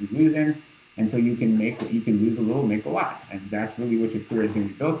than the ones you lose in, and so you can lose a little, make a lot, and that's really what your career is going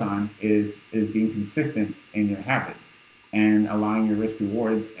to be built on is being consistent in your habit and allowing your risk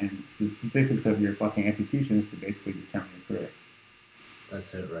reward and the statistics of your fucking executions to basically determine your career.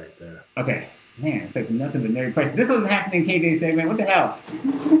 That's it right there. Okay, man, it's like nothing but nerd question. This wasn't happening in KJ segment. What the hell?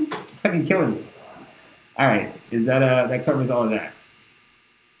 Fucking killing me. All right, is that that covers all of that?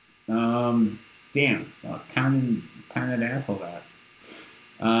 Damn, kind of an asshole that.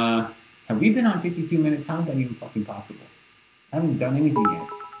 Have we been on 52 minutes? How is that even fucking possible? I haven't done anything yet. All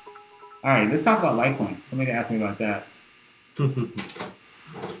right, let's talk about Litecoin. Somebody asked me about that.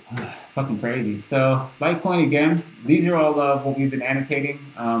 Fucking crazy. So Litecoin again. These are all what we've been annotating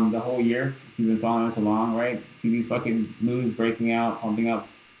the whole year. If you've been following us along, right? See these fucking moves breaking out, pumping up.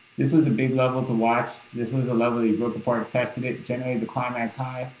 This was a big level to watch. This was a level that you broke apart, tested it, generated the climax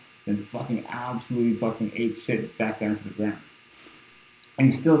high, then fucking absolutely fucking ate shit back down to the ground. And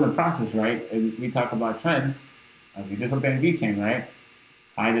he's still in the process, right? And we talk about trends. We just looked at a V-chain, right?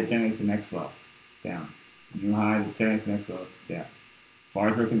 High that generates the next low, down. New high that generates the next low, down. As far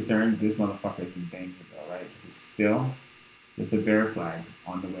as we're concerned, this motherfucker is in danger, though, right? This is still just a bear flag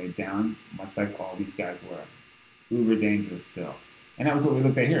on the way down, much like all these guys were. Uber dangerous still. And that was what we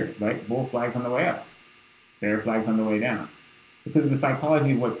looked at here, right? Bull flags on the way up, bear flags on the way down. Because of the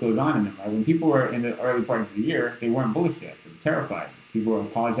psychology of what goes on in them, right? When people were in the early part of the year, they weren't bullish yet. They were terrified. People were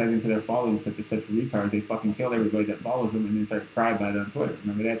apologizing to their followers because they're such retards. They fucking killed everybody that follows them and then started crying about it on Twitter.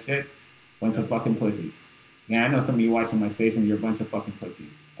 Remember that shit? Bunch of fucking pussies. Yeah, I know some of you watching my station, you're a bunch of fucking pussies.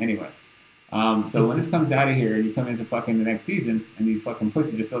 Anyway, so when this comes out of here and you come into fucking the next season and these fucking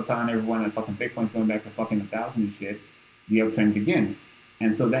pussies are still telling everyone that fucking Bitcoin's going back to fucking 1,000 and shit, the uptrend begins.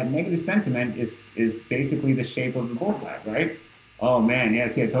 And so that negative sentiment is basically the shape of the bull flag, right? Oh man, yeah,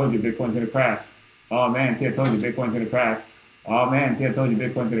 see I told you Bitcoin's going to crash. Oh man, see I told you Bitcoin's going to crash. Oh man, see I told you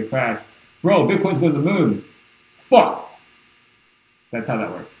Bitcoin's going to crash. Bro, Bitcoin's going to the moon. Fuck. That's how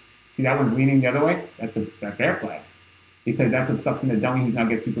that works. See, that one's leaning the other way. That's a bear flag. Because that's what sucks in the dummy who now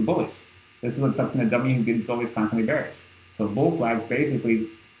gets super bullish. This is what sucks in the dummy who gets always constantly bearish. So bull flags basically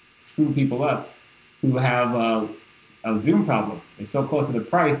screw people up who have a Zoom problem. They're so close to the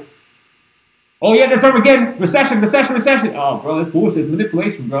price. Oh yeah, that's Armageddon. Recession. Oh, bro, that's bullshit.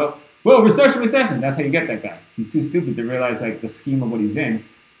 Manipulation, bro. Whoa, recession. That's how you get that guy. He's too stupid to realize like the scheme of what he's in.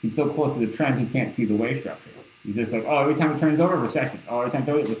 He's so close to the trend, he can't see the wave structure. He's just like, oh, every time it turns over, recession. Oh, every time it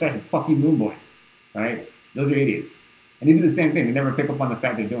turns over, recession. Fuck you, moon boys. Right? Those are idiots. And they do the same thing. They never pick up on the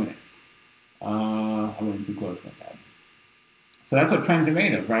fact they're doing it. I wasn't too close with that. So that's what trends are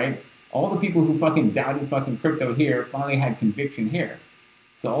made of, right? All the people who fucking doubted fucking crypto here finally had conviction here.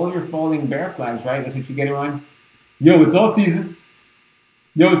 So all your falling bear flags, right? That's what you get around. Yo, it's alt season.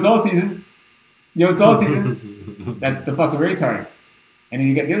 Yo, it's alt season. Yo, it's alt season. That's the fucking retard. And then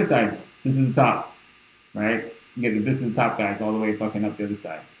you get the other side. This is the top, right? You get this is the top guys all the way fucking up the other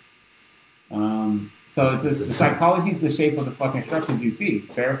side. So it's just the psychology is the shape of the fucking structures you see.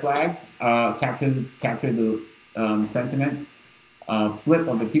 Bear flags capture the sentiment. Flip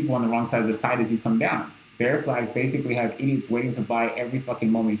of the people on the wrong side of the tide as you come down. Bear flags basically have idiots waiting to buy every fucking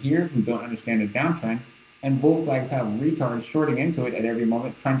moment here who don't understand the downtrend. And bull flags have retards shorting into it at every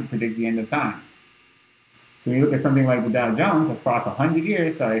moment trying to predict the end of time. So when you look at something like the Dow Jones across 100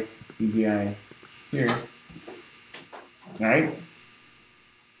 years, like CGI here, right?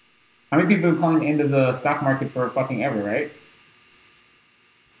 How many people are calling the end of the stock market for fucking ever, right?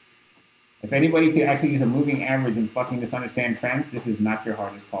 If anybody could actually use a moving average and fucking just understand trends, this is not your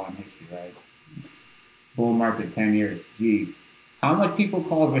hardest call in history, right? Bull market, 10 years, jeez. How much people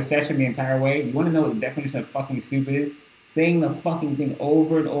call recession the entire way? You want to know what the definition of fucking stupid is? Saying the fucking thing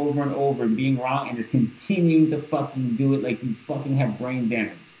over and over and over and being wrong and just continuing to fucking do it like you fucking have brain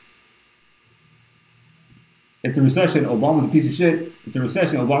damage. It's a recession. Obama's a piece of shit. It's a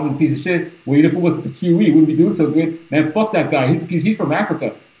recession. Obama's a piece of shit. Well, if it wasn't for QE, we wouldn't be doing so good. Man, fuck that guy. He's from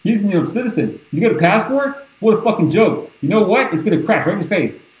Africa. He's a citizen. You got a passport? What a fucking joke. You know what? It's going to crash right in his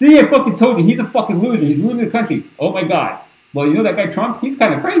face. See, I fucking told you. He's a fucking loser. He's ruining the country. Oh, my God. Well, you know that guy Trump? He's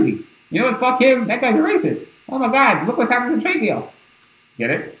kind of crazy. You know what? Fuck him. That guy's a racist. Oh, my God. Look what's happening to the trade deal.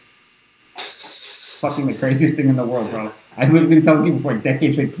 Get it? Fucking the craziest thing in the world, bro. I've literally been telling people for a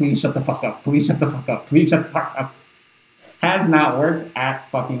decade straight, please shut the fuck up. Please shut the fuck up. Please shut the fuck up. Has not worked at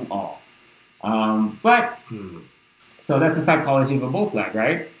fucking all. But So that's the psychology of a bull flag,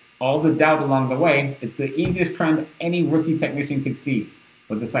 right? All the doubt along the way. It's the easiest trend any rookie technician could see.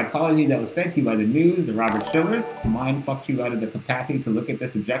 But the psychology that was fed to you by the news, the Robert Schillers, mind fucked you out of the capacity to look at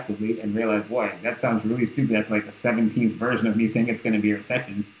this objectively and realize, boy, that sounds really stupid. That's like the 17th version of me saying it's going to be a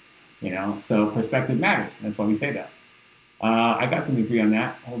recession. So perspective matters. That's why we say that. I got something for you on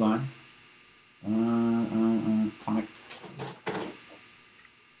that. Hold on. Comic.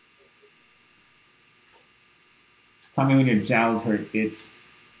 Tell me when your jowls hurt, bitch.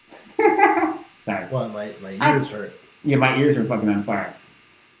 Sorry. What? My ears hurt. Yeah, my ears are fucking on fire.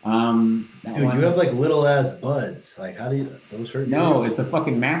 Dude, you have like little ass buds. Like, how do those hurt? No, it's a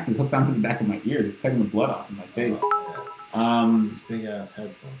fucking mask that's hooked onto the back of my ear. It's cutting the blood off in my face. These big ass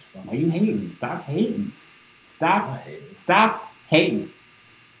headphones. Why are you hating? Stop hating. Stop hating.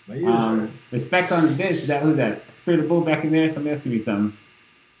 My ears hurt. Respect on this. Who's that? Spirit of Bull back in there. Somebody else to be something.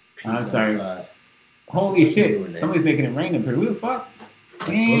 I'm sorry. Holy shit! Somebody's making it rain up here. Who the fuck?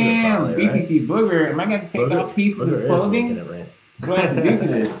 Damn, probably, BTC right? Booger. Am I gonna take off pieces of clothing? What do I have to do for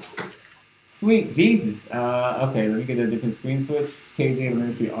this? Sweet Jesus. Okay, let me get a different screen switch. KJ, let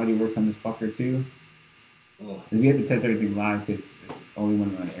me see your audio works on this fucker too. We have to test everything live because it's only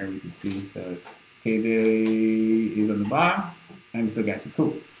when we're on the air we can see. So KJ is on the bottom, and we still got you.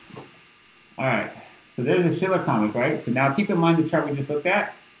 Cool. All right. So there's a Schiller comic, right? So now keep in mind the chart we just looked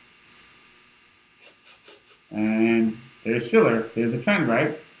at. And there's Schiller. There's a trend,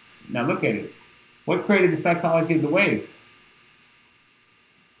 right? Now look at it. What created the psychology of the wave?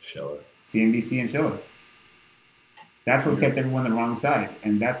 Schiller. CNBC and Schiller. That's what kept everyone on the wrong side.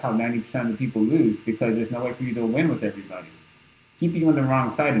 And that's how 90% of the people lose, because there's no way for you to win with everybody. Keeping you on the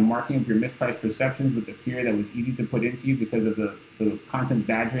wrong side and marking up your mispriced perceptions with the fear that was easy to put into you because of the constant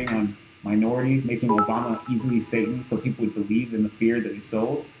badgering on minorities, making Obama easily Satan so people would believe in the fear that he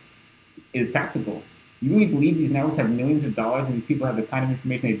sold, is tactical. You really believe these networks have millions of dollars and these people have the kind of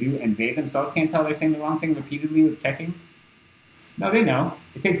information they do, and they themselves can't tell they're saying the wrong thing repeatedly with checking? No, they know.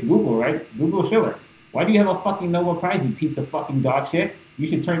 It takes Google, right? Google Schiller. Why do you have a fucking Nobel Prize, you piece of fucking dog shit? You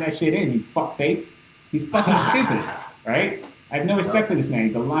should turn that shit in, you fuckface. He's fucking stupid, right? I have no respect for this man.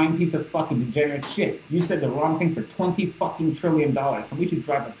 He's a lying piece of fucking degenerate shit. You said the wrong thing for $20 fucking trillion. Somebody should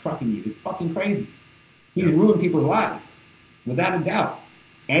drive a truck in you. It's fucking crazy. He's ruined people's lives, without a doubt.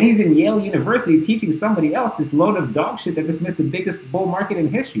 And he's in Yale University teaching somebody else this load of dog shit that just missed the biggest bull market in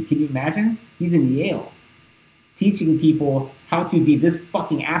history. Can you imagine? He's in Yale teaching people how to be this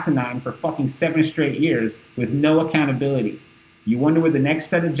fucking asinine for fucking 7 straight years with no accountability. You wonder where the next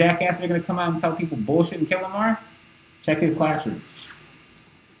set of jackasses are going to come out and tell people bullshit and kill them are? Check his classroom.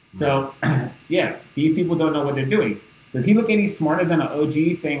 So, yeah, these people don't know what they're doing. Does he look any smarter than an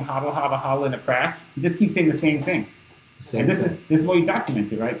OG saying hodl, hodl, hodl in a crash? He just keeps saying the same thing. And this is what you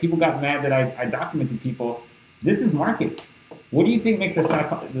documented, right? People got mad that I documented people. This is markets. What do you think makes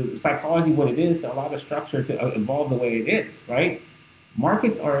the psychology what it is to allow the structure to evolve the way it is, right?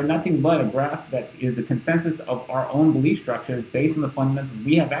 Markets are nothing but a graph that is the consensus of our own belief structures based on the fundamentals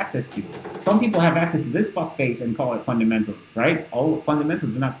we have access to. Some people have access to this fuckface and call it fundamentals, right? All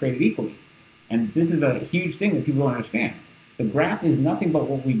fundamentals are not created equally. And this is a huge thing that people don't understand. The graph is nothing but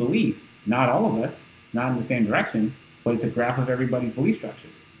what we believe. Not all of us, not in the same direction, but it's a graph of everybody's belief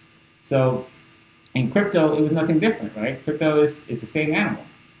structures. So in crypto, it was nothing different, right? Crypto is the same animal.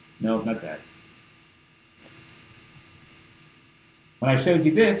 No, not that. When I showed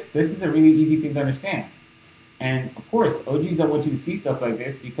you this is a really easy thing to understand. And of course, OGs don't want you to see stuff like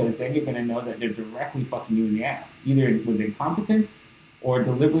this because then you're going to know that they're directly fucking you in the ass, either with incompetence or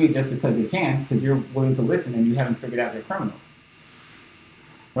deliberately just because they can, because you're willing to listen and you haven't figured out they're criminals.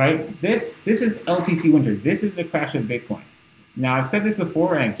 Right? This is LTC Winter. This is the crash of Bitcoin. Now, I've said this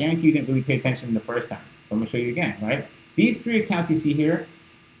before, and I guarantee you didn't really pay attention the first time. So I'm going to show you again, right? These 3 accounts you see here,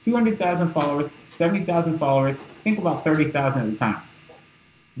 200,000 followers, 70,000 followers, think about 30,000 at the time.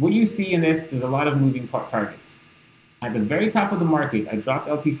 What you see in this, there's a lot of moving targets. At the very top of the market, I dropped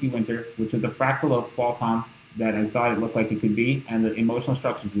LTC Winter, which was a fractal of Qualcomm that I thought it looked like it could be, and the emotional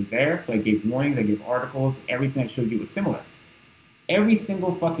structures were there, so I gave warnings, I gave articles, everything that showed you was similar. Every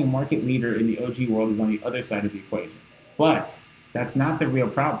single fucking market leader in the OG world is on the other side of the equation. But that's not the real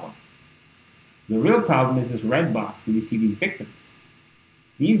problem. The real problem is this red box where you see these victims.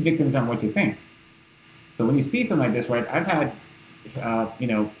 These victims aren't what you think. So when you see something like this, right, I've had,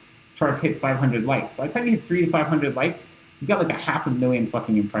 charts hit 500 likes. By the time you hit 300 to 500 likes, you got like 500,000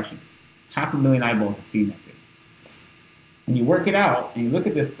 fucking impressions. 500,000 eyeballs have seen that thing. And you work it out and you look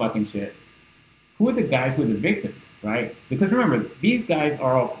at this fucking shit. Who are the guys who are the victims, right? Because remember, these guys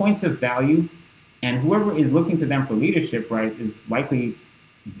are all points of value, and whoever is looking to them for leadership, right, is likely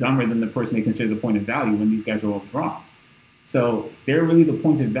dumber than the person they consider the point of value when these guys are always wrong. So they're really the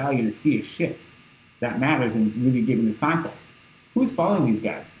point of value to see a shit that matters and really giving this context. Who's following these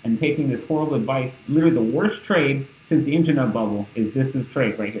guys and taking this horrible advice? Literally the worst trade since the internet bubble is this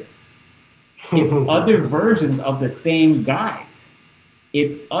trade right here. It's other versions of the same guys.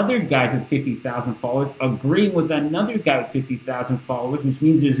 It's other guys with 50,000 followers agreeing with another guy with 50,000 followers, which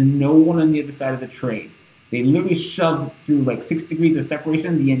means there's no one on the other side of the trade. They literally shoved through like 6 degrees of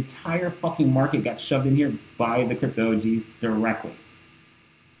separation. The entire fucking market got shoved in here by the crypto OGs directly.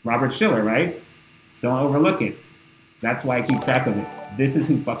 Robert Schiller, right? Don't overlook it. That's why I keep track of it. This is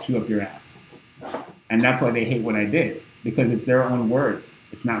who fucks you up your ass. And that's why they hate what I did, because it's their own words.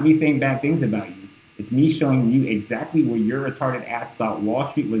 It's not me saying bad things about you. It's me showing you exactly where your retarded ass thought Wall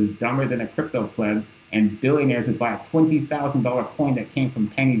Street was dumber than a crypto pleb and billionaires would buy a $20,000 coin that came from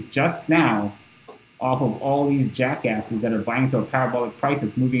pennies just now off of all these jackasses that are buying to a parabolic price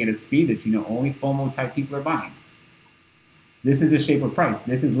that's moving at a speed that only FOMO type people are buying. This is the shape of price.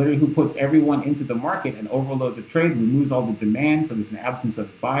 This is literally who puts everyone into the market and overloads the trade, removes all the demand, so there's an absence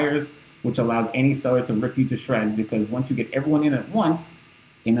of buyers, which allows any seller to rip you to shreds, because once you get everyone in at once,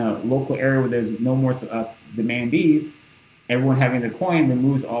 in a local area where there's no more demandees, everyone having the coin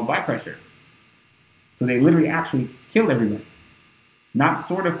removes all buy pressure. So they literally actually kill everybody. Not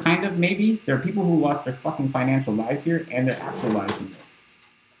sort of, kind of, maybe. There are people who lost their fucking financial lives here and their actual lives in this.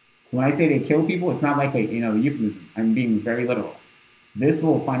 When I say they kill people, it's not like a euphemism. I'm being very literal. This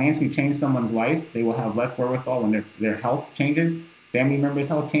will financially change someone's life. They will have less wherewithal when their health changes, family members'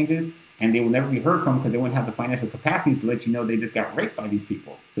 health changes, and they will never be heard from because they won't have the financial capacity to let you know they just got raped by these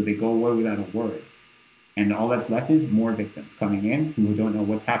people. So they go away without a word. And all that's left is more victims coming in who don't know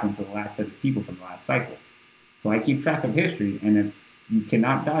what's happened to the last set of people from the last cycle. So I keep track of history, and you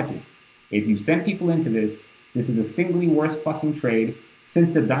cannot dodge it. If you send people into this, this is the singly worst fucking trade.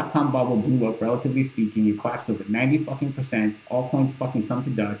 Since the dot-com bubble blew up, relatively speaking, it collapsed over 90%. All coins fucking sunk to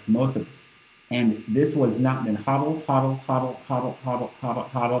dust, most of it. And this was not been hodl.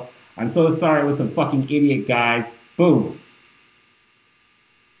 I'm so sorry, it was some fucking idiot guys. Boom.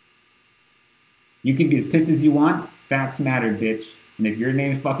 You can be as pissed as you want. Facts matter, bitch. And if your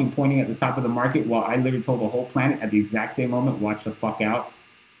name is fucking pointing at the top of the market, while I literally told the whole planet at the exact same moment, watch the fuck out.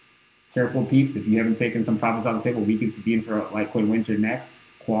 Careful, peeps. If you haven't taken some profits off the table, we could be in for Litecoin winter next.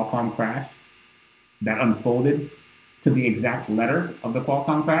 Qualcomm crash. That unfolded to the exact letter of the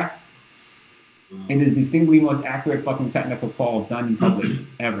Qualcomm crash. It is the singly most accurate fucking technical call done in public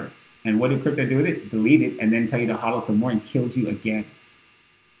ever. And what did crypto do with it? Delete it and then tell you to hodl some more and killed you again.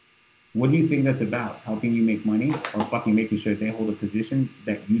 What do you think that's about? Helping you make money or fucking making sure they hold a position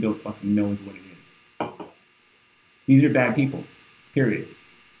that you don't fucking know is what it is? These are bad people, period.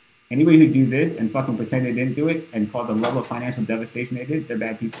 Anybody who do this and fucking pretend they didn't do it and call the level of financial devastation they did, they're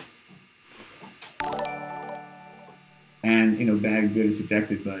bad people. And bad and good is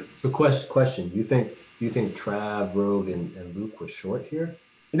subjective, but the question, you think Trav, Rogue, and Luke were short here?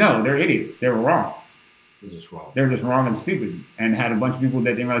 No, they're idiots. They were wrong. They're just wrong. They're just wrong and stupid, and had a bunch of people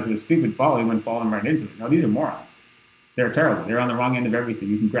that didn't realize they were stupid following and falling right into it. No, these are morons. They're terrible. They're on the wrong end of everything.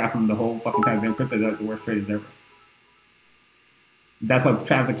 You can graph them the whole fucking time. Then crypto does the worst traders ever. That's why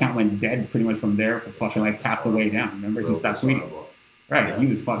Trav's account went dead pretty much from there for fucking like half the way down. Remember, he stopped tweeting. Right,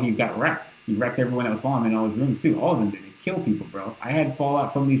 yeah. He got wrecked. He wrecked everyone that was following him in all his rooms too. All of them did. They kill people, bro. I had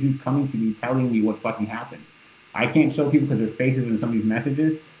fallout from these dudes coming to me telling me what fucking happened. I can't show people because their faces in some of these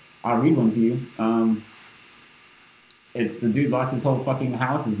messages. I'll read one to you. It's the dude lost his whole fucking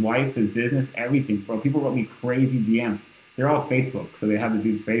house, his wife, his business, everything, bro. People wrote me crazy DMs. They're all Facebook, so they have the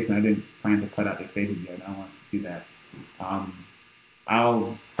dude's face, and I didn't plan to cut out their faces yet. I don't want to do that.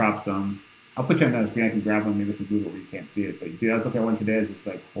 I'll prop some. I'll put you on that screen. I can grab one maybe from Google where you can't see it. But dude, that's what I went today. It's just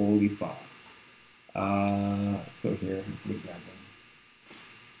like, holy fuck. Let's go here. Let's look at that one.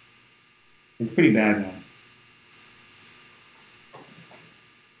 It's pretty bad, man.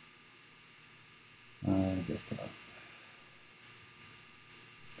 Desktop.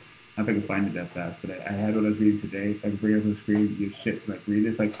 I don't know if I can find it that fast, but I had what I was reading today. If I could bring it up on the screen, you shit, like read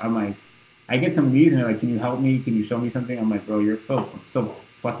this. Like I'm like, I get some of these and they're like, can you help me? Can you show me something? I'm like, bro, you're so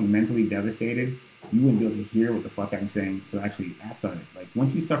fucking mentally devastated. You wouldn't be able to hear what the fuck I'm saying to actually act on it. Like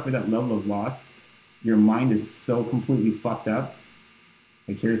once you suffer that level of loss, your mind is so completely fucked up.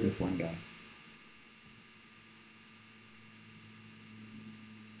 Like here's this one guy.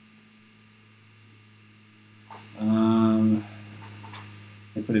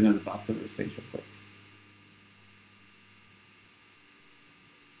 Let me put another box over his face real quick.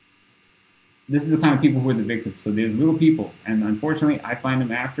 This is the kind of people who are the victims. So there's real people, and unfortunately, I find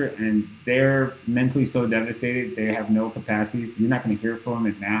them after, and they're mentally so devastated, they have no capacities. You're not going to hear from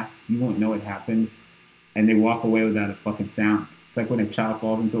them en masse. You won't know it happened. and they walk away without a fucking sound. It's like when a child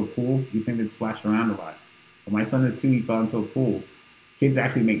falls into a pool, you think they splash around a lot. But my son is 2, he fell into a pool. Kids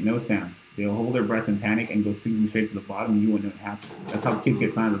actually make no sound. They'll hold their breath in panic and go sinking straight to the bottom, and you won't know what happened. That's how kids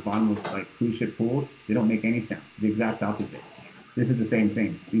get found at the bottom of like cruise ship pools. They don't make any sound. It's the exact opposite. This is the same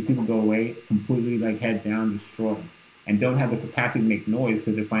thing. These people go away completely like head down, destroyed, and don't have the capacity to make noise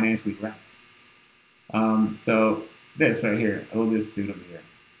because they're financially wrecked. So this right here, I love this dude over here.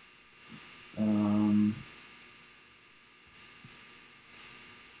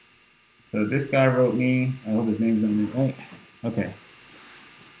 So this guy wrote me. I hope his name's on it, right? Okay.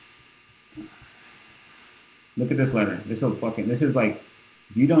 Look at this letter. This is like,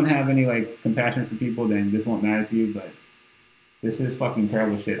 if you don't have any like compassion for people, then this won't matter to you. But this is fucking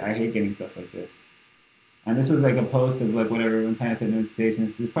terrible shit. I hate getting stuff like this. And this was like a post of like whatever, everyone kind of said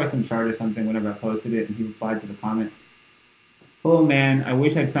notifications. There's probably some chart or something whenever I posted it, and he replied to the comments. Oh man, I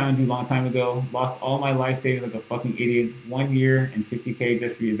wish I'd found you a long time ago. Lost all my life savings like a fucking idiot. 1 year and 50K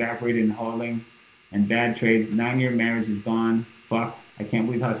just evaporated in hauling and bad trades. 9-year marriage is gone. Fuck. I can't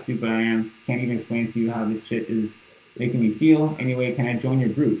believe how stupid I am. Can't even explain to you how this shit is making me feel. Anyway, can I join your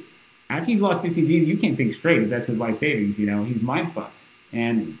group? After you've lost 50 G's, you can't think straight if that's his life savings, you know? He's mind fucked.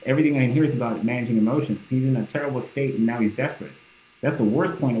 And everything I hear is about managing emotions. He's in a terrible state and now he's desperate. That's the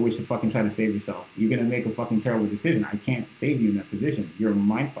worst point at which to fucking try to save yourself. You're going to make a fucking terrible decision. I can't save you in that position. You're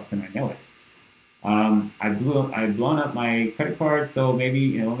mind fucked and I know it. I've blown up my credit card, so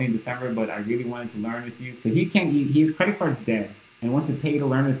maybe only in December, but I really wanted to learn with you. So his credit card's dead and wants to pay to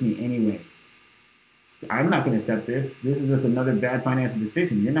learn with me anyway. I'm not going to accept this. This is just another bad financial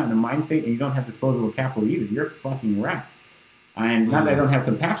decision. You're not in a mind state and you don't have disposable capital either. You're fucking wrecked. And not that I don't have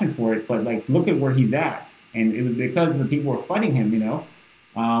compassion for it, but like, look at where he's at. And it was because the people were fighting him, I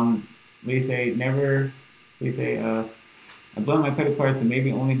blew my credit card, so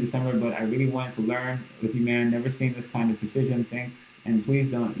maybe only December, but I really wanted to learn with you, man. Never seen this kind of precision. Thanks. And please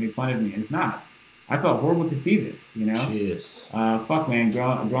don't make fun of me. It's not. I felt horrible to see this, Jeez. Fuck, man.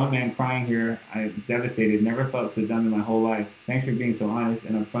 A grown man crying here. I'm devastated. Never felt so dumb in my whole life. Thanks for being so honest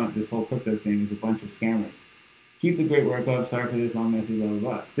and upfront. This whole crypto thing is a bunch of scammers. Keep the great work up. Sorry for this long message, blah, blah,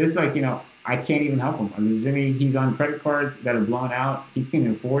 blah. This is like, I can't even help him. I mean, Jimmy, he's on credit cards that are blown out. He can't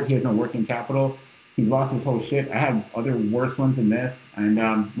afford. He has no working capital. He's lost his whole shit. I have other worse ones than this. And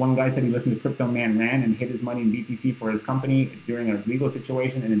one guy said he listened to Crypto Man Ran and hid his money in BTC for his company during a legal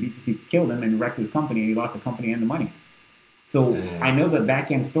situation, and then BTC killed him and wrecked his company, and he lost the company and the money. So I know the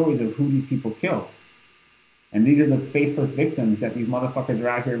back-end stories of who these people kill. And these are the faceless victims that these motherfuckers are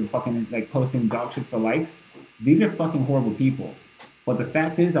out here fucking like posting dog shit for likes. These are fucking horrible people. But the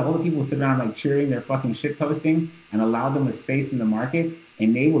fact is that all the people sit around like cheering their fucking shit posting and allow them a space in the market,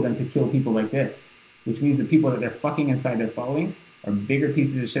 enable them to kill people like this. Which means the people that they're fucking inside their followings are bigger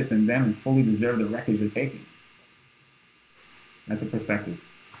pieces of shit than them and fully deserve the wreckage they're taking. That's a perspective.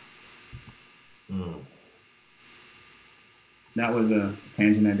 That was a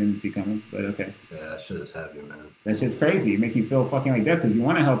tangent I didn't see coming, but okay. Yeah, that shit is heavy, man. That shit's crazy. It makes you feel fucking like that because you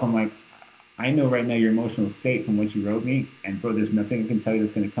want to help them. Like, I know right now your emotional state from what you wrote me, and bro, there's nothing I can tell you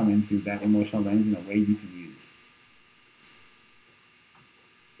that's going to come in through that emotional lens in a way you can use.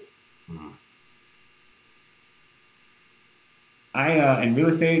 In real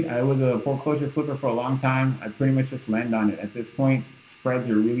estate, I was a foreclosure flipper for a long time. I pretty much just lend on it. At this point, spreads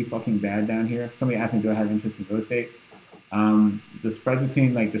are really fucking bad down here. Somebody asked me, do I have interest in real estate? The spread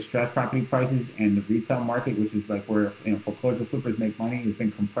between like distressed property prices and the retail market, which is like where foreclosure flippers make money, has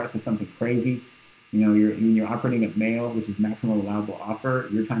been compressed to something crazy. You're operating at mail, which is maximum allowable offer.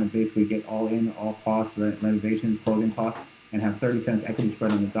 You're trying to basically get all in, all costs, renovations, closing costs, and have 30 cents equity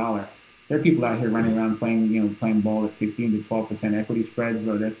spread on the dollar. There are people out here running around playing ball at 15 to 12% equity spreads,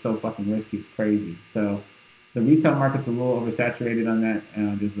 bro. That's so fucking risky. It's crazy. So the retail market's a little oversaturated on that.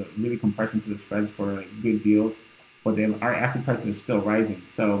 There's a really compression to the spreads for like good deals, but our asset prices are still rising.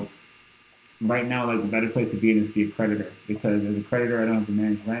 So right now, like the better place to be in is to be a creditor, because as a creditor, I don't have to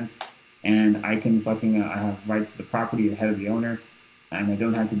manage rent, and I can I have rights to the property ahead of the owner, and I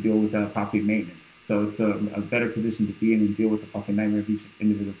don't have to deal with property maintenance. So it's a better position to be in and deal with the fucking nightmare of each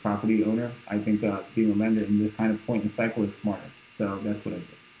individual property owner. I think being a lender in this kind of point in the cycle is smarter. So that's what I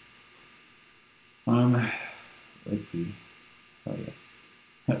did. Let's see. Oh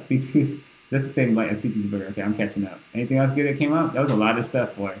yeah. BTC, that's the same light as BTC Burger. Okay, I'm catching up. Anything else good that came up? That was a lot of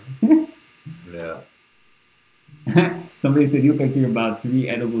stuff, boy. Yeah. Somebody said you look like you're about 3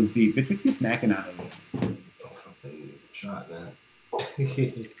 edibles deep. Bitch, what you snacking on over there? Fucking shot, man.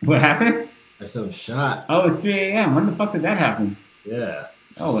 What happened? I said I'm shot. Oh, it's 3 a.m. When the fuck did that happen? Yeah.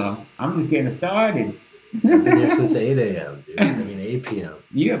 Oh, well, I'm just getting started. I've been here since 8 a.m., dude. I mean, 8 p.m.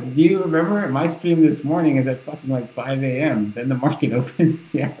 Do you remember my stream this morning is at fucking like 5 a.m. Then the market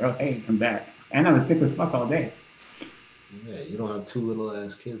opens. Yeah, bro. Hey, I'm back. And I was sick as fuck all day. Yeah, you don't have 2 little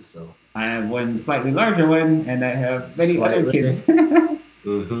ass kids, though. I have one slightly larger one, and I have many other kids.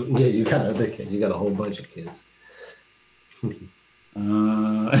 Mm-hmm. Yeah, you got other kids. You got a whole bunch of kids. Take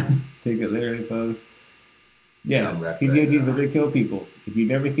it literally, folks. Yeah, CGOGs literally kill people. If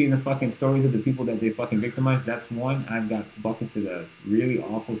you've ever seen the fucking stories of the people that they fucking victimize, that's one. I've got buckets of that. Really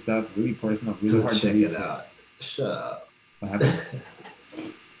awful stuff, really personal, really hard to check it out. Shut up. What happened?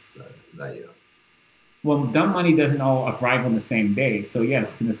 Not you. Well, dumb money doesn't all arrive on the same day. So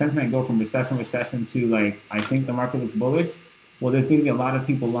yes, can the sentiment go from recession to like, I think the market looks bullish? Well, there's going to be a lot of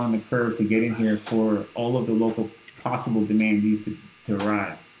people along the curve to get in here for all of the local possible demandees to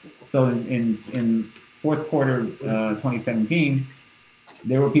arrive. So in fourth quarter 2017,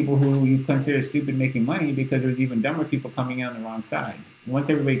 there were people who you consider stupid making money because there's even dumber people coming in on the wrong side. Once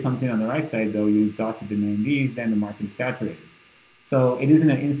everybody comes in on the right side, though, you exhausted demandees, then the market is saturated. So it isn't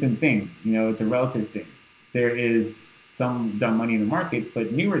an instant thing, you know, it's a relative thing. There is some dumb money in the market,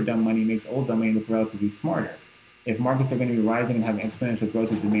 but newer dumb money makes old dumb money look relatively smarter. If markets are going to be rising and having exponential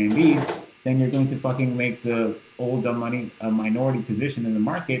growth of demandees, then you're going to fucking make the old dumb money a minority position in the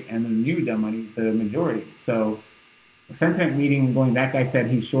market and the new dumb money the majority. So sentiment reading and going, that guy said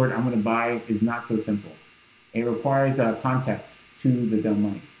he's short, I'm going to buy, is not so simple. It requires context to the dumb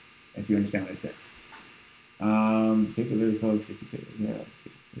money, if you understand what I said. Take a little folks. Yeah.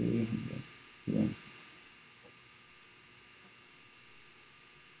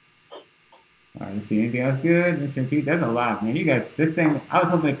 All right, let's see. Anything else good? Mr. Pete, that's a lot, man. You guys, this thing, I was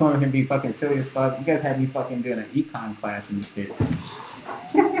hoping to come over here and be fucking silly as fuck. You guys had me fucking doing an econ class in this shit.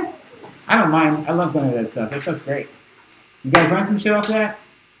 I don't mind. I love going to that stuff. That's just great. You guys learn some shit off that?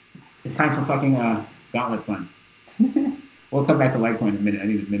 It's time for fucking gauntlet fun. We'll come back to Litecoin in a minute. I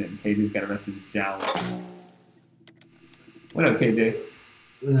need a minute. KJ's got to rest his jowls. What up, KJ?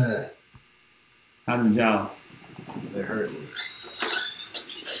 How's the jowls? They're hurting.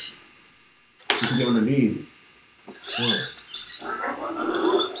 You can get one of these.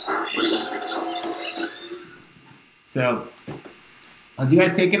 So, do you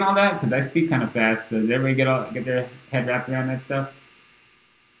guys take in all that? Because I speak kind of fast. So does everybody get their head wrapped around that stuff?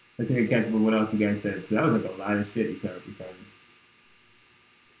 Let's take a catch up with what else you guys said. So that was like a lot of shit you covered.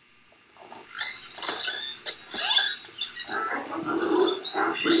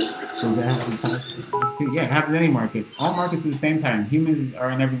 Does that happen? Yeah, it happens in any market. All markets are the same time. Humans are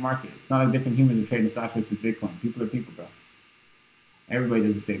in every market. It's not like different humans are trading stocks versus Bitcoin. People are people, bro. Everybody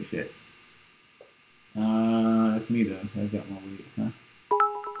does the same shit. That's me though. I've got more weight, huh?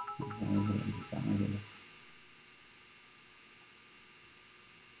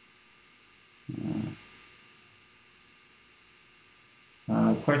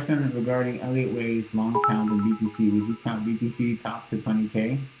 Question regarding Elliott Wave's long count in BTC. Would you count BTC top to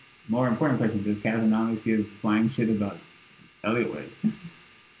 20K? More important question, does Casonomics give flying shit about Elliott Waves?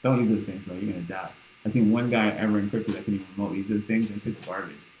 Don't use those things, bro. You're going to die. I've seen one guy ever in crypto that can even remotely use those things, and it's just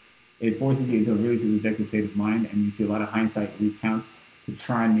garbage. It forces you into a really subjective state of mind, and you see a lot of hindsight recounts to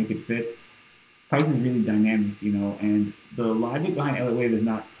try and make it fit. Price is really dynamic, you know, and the logic behind Elliott Wave is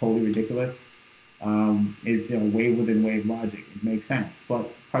not totally ridiculous. It's wave within wave logic. It makes sense,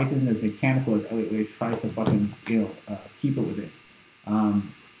 but price isn't as mechanical as Elliott Wave tries to fucking keep it within.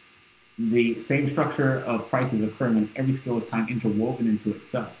 The same structure of price is occurring on every scale of time interwoven into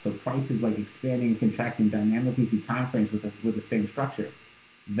itself. So price is like expanding and contracting dynamically through time frames with the same structure.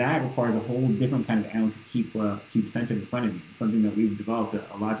 That requires a whole different kind of animal to keep centered in front of you. Something that we've developed a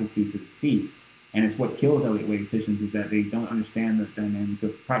logic to see. And it's what kills Elliott Wave efficiencies is that they don't understand the dynamic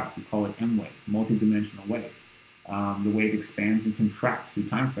of price. We call it M wave, multidimensional wave. The wave expands and contracts through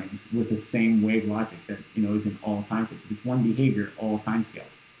time frames with the same wave logic that is in all time frames. It's one behavior, all time scales.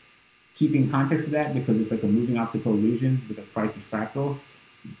 Keeping context of that, because it's like a moving optical illusion because price is fractal,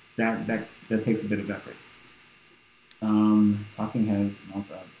 that takes a bit of effort. Talking heads,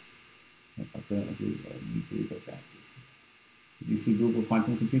 did you see Google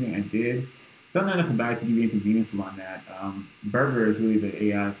quantum computing? I did. Don't know enough about it to give you anything meaningful on that. Berger is really the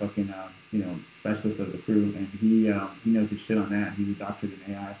AI fucking specialist of the crew, and he knows his shit on that. He's a doctorate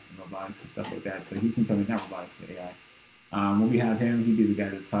in AI and robotics and stuff like that, so he can come in, not robotics, but AI. When we have him, he'd be the guy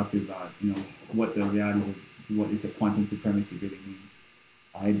to talk to about what the reality of what is a quantum supremacy really means.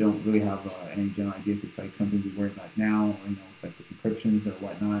 I don't really have any general idea if it's like something we worry about now, or it's like with encryptions or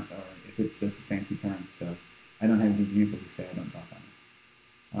whatnot, or if it's just a fancy term. So I don't have anything meaningful to say. I don't talk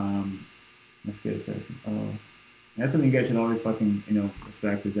on it. That's good. That's something you guys should always fucking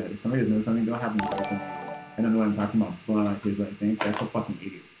respect, is that if somebody doesn't know something, don't have them tell something. I don't know what I'm talking about, but here's what I think. That's a fucking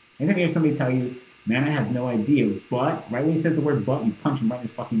idiot. Anytime you hear somebody tell you, man, I have no idea, but right when he says the word but, you punch him right in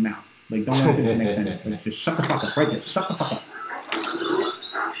his fucking mouth. Like, don't let him finish the next sentence. Like, just shut the fuck up right there. Shut the fuck up.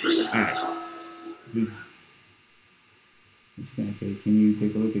 Alright. Okay, can you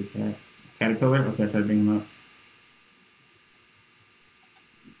take a look at that? Caterpillar? Okay, I'll try to bring him up.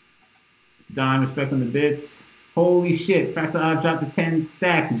 Don, respect on the bits. Holy shit, Fractal Odd dropped to 10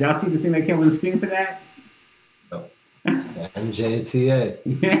 stacks. Did y'all see the thing that came on the screen for that? No. NJTA.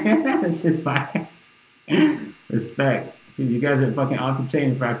 Yeah, that's just fire. Respect. You guys are fucking off the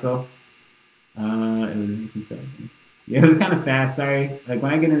chain, Fractal. It was kind of fast, sorry. Like,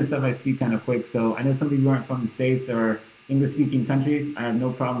 when I get into stuff, I speak kind of quick. So I know some of you aren't from the States or English-speaking countries. I have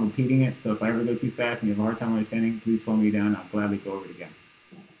no problem repeating it. So if I ever go too fast and you have a hard time understanding, please slow me down. I'll gladly go over it again.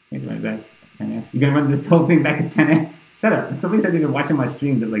 Thank you, right back. 10x. You're going to run this whole thing back at 10x? Shut up. Somebody said they've been watching my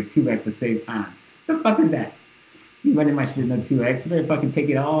streams at like 2x to save time. What the fuck is that? You running my shit at 2x. You better fucking take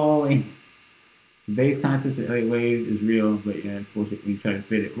it all in. The base concept of LA Wave is real, but yeah, it's bullshit when you try to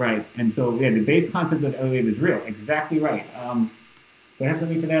fit it. Right. And so, yeah, the base concept of LA Wave is real. Exactly right. Do I have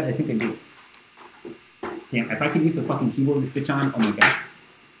something for that? I think I do. Damn, if I could use the fucking keyboard to stitch on, oh my god.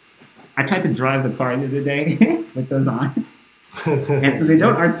 I tried to drive the car the other day with those on. And so they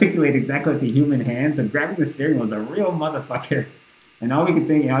don't articulate exactly like the human hand. So grabbing the steering wheel is a real motherfucker. And all we could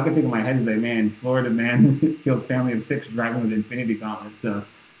think, all I could think in my head is like, man, Florida man kills family of 6 driving with Infinity Gauntlet. So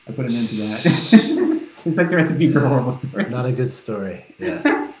I put him into that. It's like the recipe for a horrible story. Not a good story.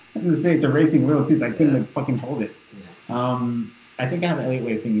 Yeah. In the States, a racing wheel too, so I couldn't like fucking hold it. Yeah. I think I have an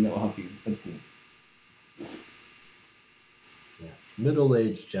 8-way thingy that will help you. Let's see. Yeah.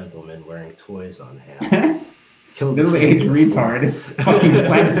 Middle-aged gentleman wearing toys on hand. Middle-aged retard fucking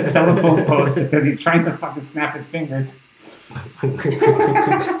slaps his telephone post because he's trying to fucking snap his fingers.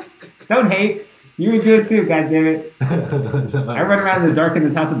 Don't hate. You would do it too, goddammit. I run around in the dark in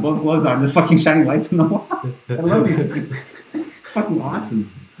this house with both gloves on, there's fucking shining lights in the wall. I love these things. Fucking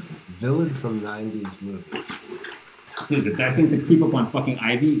awesome. Villain from 90s movie. Dude, the best thing to creep up on fucking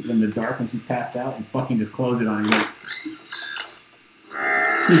Ivy in the dark when she's passed out and fucking just close it on her.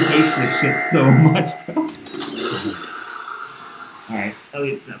 She hates this shit so much, bro. Alright,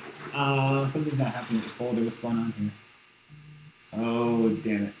 Elliot stuff. Something's not happening with the folder. What's going on here? Oh,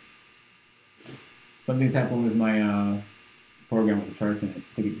 damn it. Something's happened with my program with the charts in it. I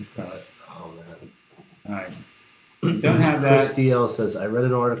think it just crashed. Oh, man. Alright. Don't have that. Chris DL says, I read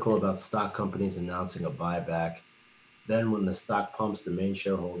an article about stock companies announcing a buyback. Then when the stock pumps, the main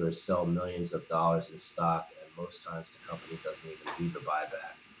shareholders sell millions of dollars in stock, and most times the company doesn't even do the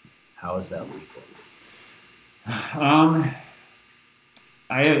buyback. How is that legal?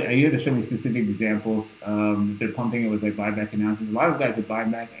 You have to show me specific examples. They're pumping it with like buyback announcements. A lot of guys are buying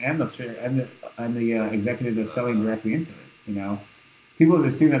back, and the executives are selling directly into it. You know, people have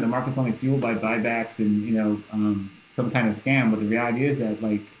assumed that the market's only fueled by buybacks and some kind of scam. But the reality is that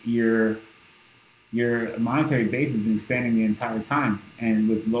like your monetary base has been expanding the entire time, and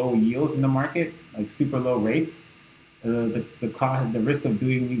with low yields in the market, like super low rates, the risk of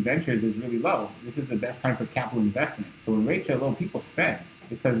doing new ventures is really low. This is the best time for capital investment. So when rates are low, people spend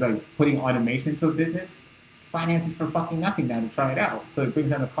because like putting automation into a business, finances for fucking nothing now to try it out. So it brings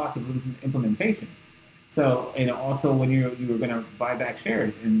down the cost of implementation. So also when you were going to buy back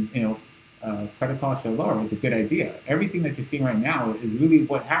shares and credit costs are lower, it's a good idea. Everything that you're seeing right now is really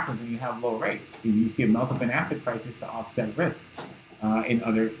what happens when you have low rates. You see a melt up in asset prices to offset risk in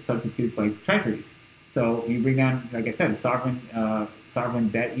other substitutes like treasuries. So you bring down, like I said, sovereign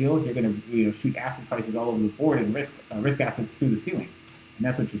debt yields. You're going to shoot asset prices all over the board and risk assets through the ceiling, and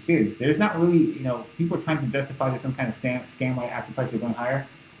that's what you're seeing. There's not really, people are trying to justify there's some kind of scam why asset prices are going higher,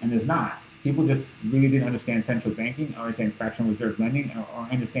 and there's not. People just really didn't understand central banking, or understand fractional reserve lending, or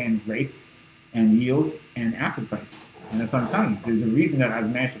understand rates and yields and asset prices. And that's what I'm telling you. There's a reason that I've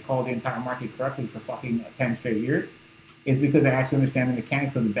managed to call the entire market correctly for fucking 10 straight years. Is because I actually understand the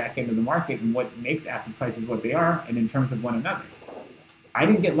mechanics of the back end of the market and what makes asset prices what they are, and in terms of one another. I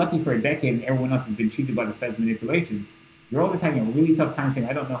didn't get lucky for a decade, and everyone else has been cheated by the Fed's manipulation. You're always having a really tough time saying,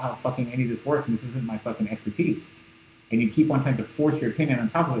 I don't know how fucking any of this works, and this isn't my fucking expertise. And you keep on trying to force your opinion on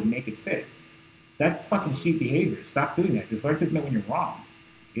top of it and make it fit. That's fucking sheep behavior. Stop doing that. Just learn to admit when you're wrong.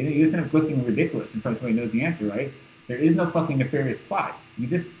 You're just kind of looking ridiculous in front of somebody who knows the answer, right? There is no fucking nefarious plot. You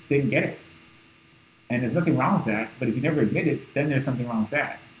just didn't get it. And there's nothing wrong with that, but if you never admit it, then there's something wrong with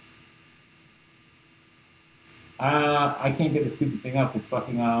that. I can't get the stupid thing up. It's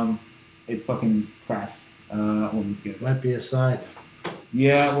fucking crashed. Might be a sign.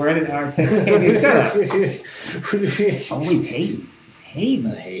 Yeah, we're at an hour 10. Hey, shut up. Always hating. He's hating.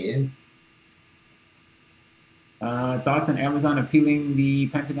 Not hating. Thoughts on Amazon appealing the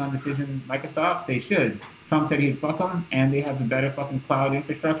Pentagon decision? Microsoft, they should. Trump said he'd fuck them, and they have the better fucking cloud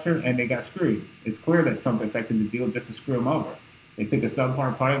infrastructure, and they got screwed. It's clear that Trump affected the deal just to screw him over. They took a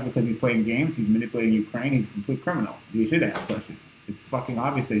subpar product because he's playing games, he's manipulating Ukraine, he's a complete criminal. You should ask questions. It's fucking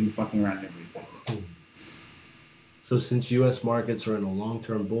obvious that he's fucking around everybody. So since U.S. markets are in a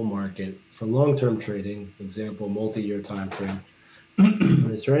long-term bull market, for long-term trading, example, multi-year time frame,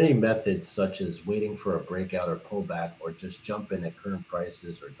 is there any methods such as waiting for a breakout or pullback, or just jump in at current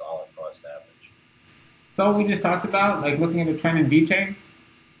prices or dollar cost average? So we just talked about, like looking at the trend in VeChain,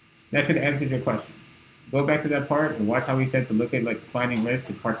 that should answer your question. Go back to that part and watch how we said to look at like defining risk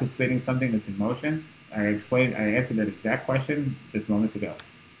and participating in something that's in motion. I answered that exact question just moments ago.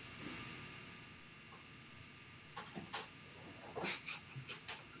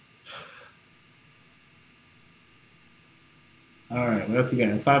 All right, what else we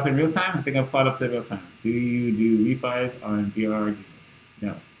got? Caught up in real time? I think I've caught up to real time. Do you do refis on VR deals?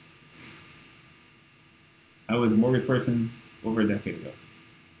 No. I was a mortgage person over a decade ago.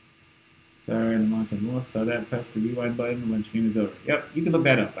 Sorry, in the mountain north, saw that, press the rewind button when stream is over. Yep, you can look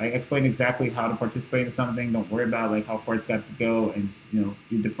that up. I explained exactly how to participate in something. Don't worry about like how far it's got to go, and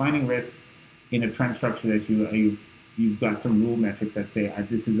you're defining risk in a trend structure that you've got some rule metrics that say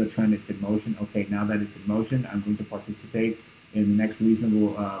this is a trend that's in motion. Okay, now that it's in motion, I'm going to participate in the next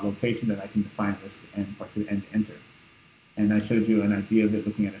reasonable location that I can define risk and enter. And I showed you an idea of it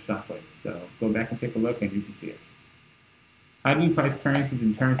looking at a shockwave. So go back and take a look and you can see it. How do you price currencies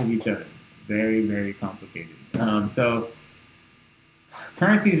in terms of each other? Very, very complicated. So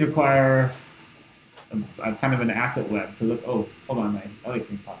currencies require a kind of an asset web to look. Oh, hold on, my Elliott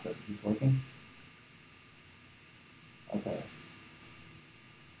thing popped up. Is this working? Okay.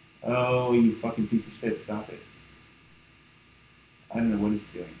 Oh, you fucking piece of shit! Stop it. I don't know what it's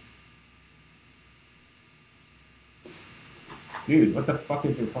doing. Dude, what the fuck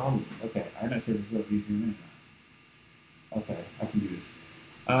is your problem? Okay, I'm not sure if it's what these are in. Okay, I can do this.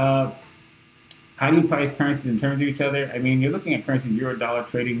 How do you price currencies in terms of each other? I mean, you're looking at currencies, euro, dollar,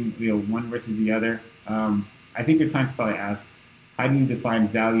 trading, one versus the other. I think you're trying to probably ask, how do you define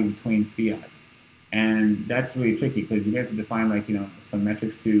value between fiat? And that's really tricky because you have to define some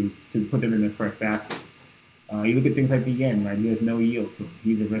metrics to put them in the correct basket. You look at things like the yen, right? He has no yield to him.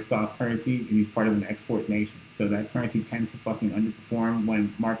 He's a risk-off currency, and he's part of an export nation. So that currency tends to fucking underperform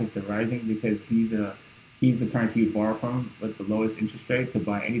when markets are rising because he's the currency you borrow from with the lowest interest rate to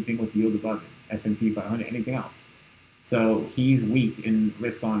buy anything with yield above it, S&P 500, anything else. So he's weak in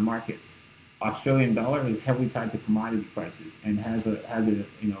risk-on markets. Australian dollar is heavily tied to commodity prices and has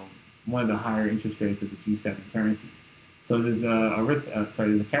one of the higher interest rates of the G7 currencies. So there's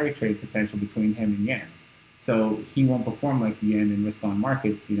there's a carry trade potential between him and yen. So he won't perform like the yen in risk-on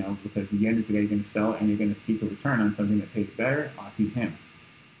markets, because the yen is the guy you're going to sell and you're going to seek a return on something that pays better. Aussie's him.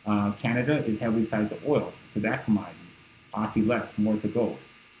 Canada is heavily tied to oil, to that commodity. Aussie less, more to gold.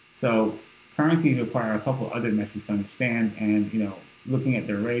 So currencies require a couple other metrics to understand, and looking at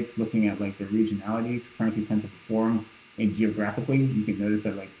their rates, looking at like their regionalities, currencies tend to perform geographically. You can notice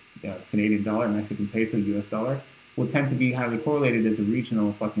that Canadian dollar, Mexican peso, US dollar will tend to be highly correlated as a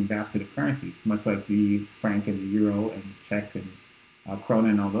regional fucking basket of currencies, much like the franc and the euro and Czech and krona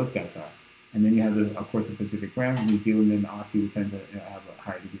and all those guys are. And then you have, of course, the Pacific Rim. New Zealand and Aussie will tend to have a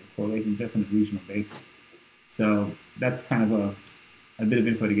higher degree of correlation just on a regional basis. So that's kind of a bit of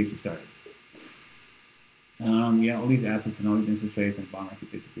info to get you started. All these assets and all these interest rates and bond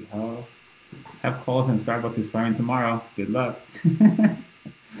market basically have calls and Starbucks expiring tomorrow. Good luck.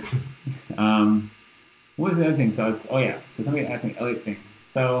 What was the other thing? So somebody asked me Elliott thing.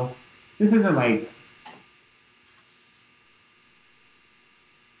 So this isn't like,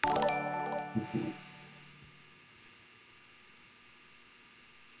 let's see.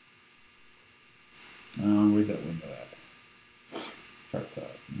 Where's that window at? Chart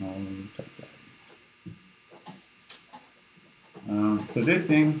top. No, chart top. So this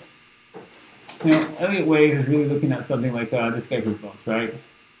thing, Elliott Wave is really looking at something like this guy results, right?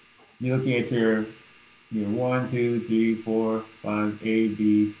 You're looking at your 1, 2, 3, 4, 5, A,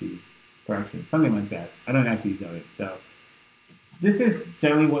 B, C, correction, something like that. I don't actually use Elliott. So this is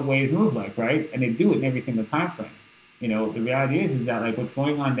generally what waves move like, right? And they do it in every single time frame. The reality is that like what's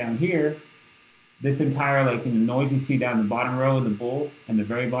going on down here, this entire noise you see down the bottom row of the bull and the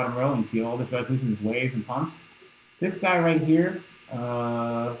very bottom row, and you see all this resolution, this waves and pumps. This guy right here,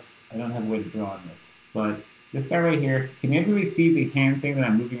 I don't have a way to draw on this, but this guy right here, can you really see the hand thing that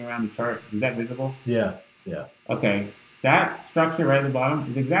I'm moving around the chart? Is that visible? Yeah. Okay, that structure right at the bottom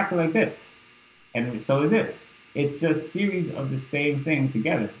is exactly like this. And so is this. It's just series of the same thing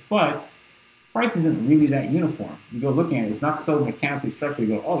together. But price isn't really that uniform. You go looking at it, it's not so mechanically structured.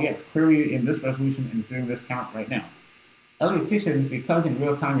 You go, oh yeah, it's clearly in this resolution and it's doing this count right now. Ellioticians, because in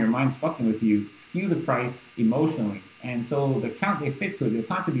real time your mind's fucking with you, skew the price emotionally. And so the count they fit to it, they're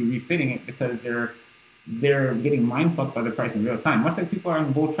constantly refitting it because they're getting mind fucked by the price in real time. Much like people are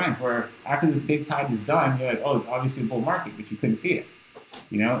in bull trends where after this big tide is done, you're like, oh, it's obviously a bull market, but you couldn't see it.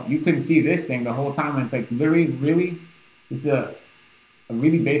 You know, you couldn't see this thing the whole time, and it's like literally, really, it's a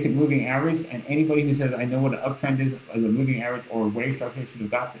really basic moving average, and anybody who says I know what an uptrend is as a moving average or a wave structure should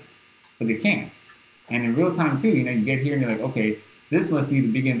have got this, but they can't. And in real time too, you know, you get here and you're like, okay, this must be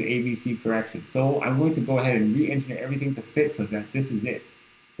the beginning of the ABC correction. So I'm going to go ahead and re-engineer everything to fit so that this is it.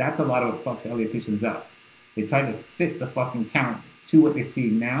 That's a lot of what fucks Ellioticians up. They try to fit the fucking count to what they see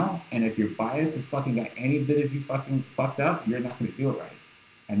now, and if your bias has fucking got any bit of you fucking fucked up, you're not going to do it right.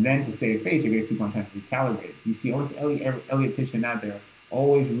 And then to save face, you're going to keep on trying to recalibrate it. You see almost every Elliotician out there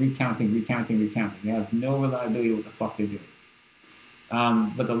always recounting. They have no reliability what the fuck they're doing.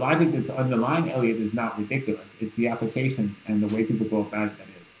 But the logic that's underlying Elliott is not ridiculous. It's the application and the way people go about it that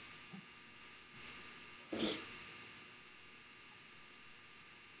is.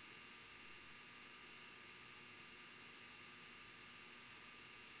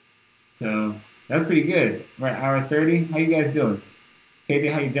 So that's pretty good. Right, hour 30. How you guys doing?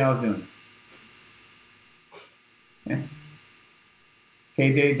 KJ, how you Jowls doing?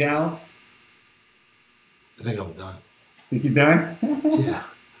 KJ Jowls? I think I'm done. Think you're done? Yeah.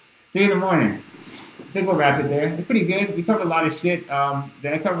 3 in the morning. I think we'll wrap it there. It's pretty good. We covered a lot of shit.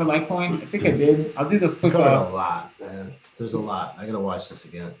 Did I cover Litecoin? I think I did. I'll do the quick. Covered a lot, man. There's a lot. I gotta watch this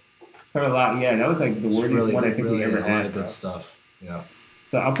again. Covered a lot. Yeah, that was like the wordiest really, one I think we ever had. A lot of good stuff. Yeah.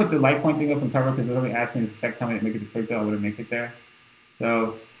 So I'll put the Litecoin thing up and cover because somebody asked me the second time I didn't make it to crypto, I wouldn't make it there.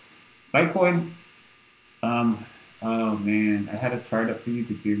 So Litecoin. Oh man, I had a chart up for you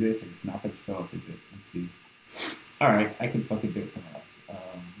to do this, and it's not gonna show up, is it? Let's see. All right, I can fucking do it somewhere else.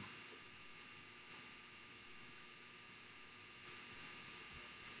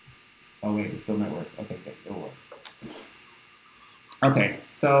 Oh wait, it still might work. Okay, good, it'll work. Okay,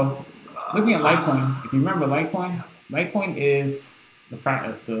 so looking at Litecoin, if you remember Litecoin is the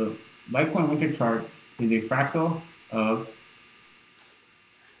Litecoin winter chart is a fractal of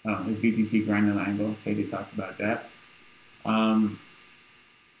this BTC grind angle. Okay, they talked about that.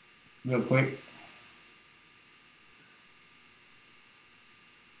 Real quick.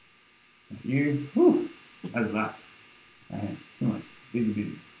 Whew, that's a lot. I had too much.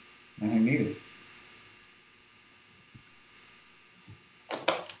 Busy. I had neither.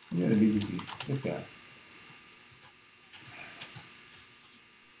 Yeah, the BTC. This guy.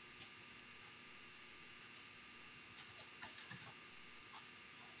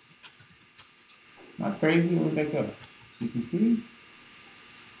 Not crazy. Where'd that go? You can see?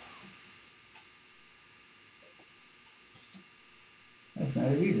 That's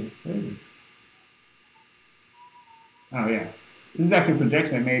not it either. Crazy. Oh yeah. This is actually a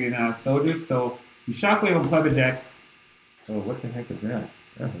projection I made in Soldiers. So you shockwave on Clever Jack. Oh, what the heck is that?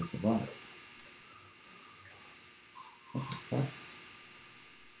 That hurts a lot. What the fuck?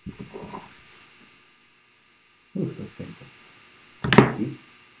 Ooh, that's painful. Oops.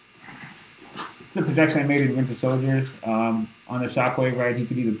 The projection I made in Winter Soldiers. On the shockwave, right, he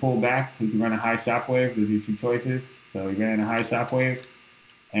could either pull back, he can run a high shockwave. Those are your two choices. So he ran a high shockwave,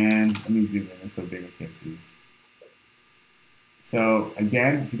 and let me zoom in. It's so big I can't see. So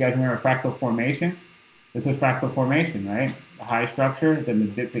again, if you guys remember fractal formation, this was fractal formation, right? A high structure, then the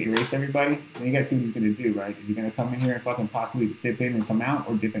dip to erase everybody. Then you guys see what he's gonna do, right? Is he gonna come in here and fucking possibly dip in and come out,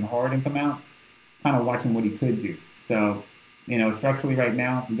 or dip in hard and come out? Kind of watching what he could do. So, you know, structurally right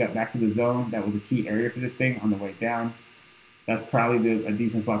now, we got back to the zone. That was a key area for this thing on the way down. That's probably a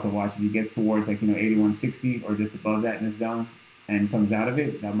decent spot to watch. If he gets towards like, 8160 or just above that in the zone and comes out of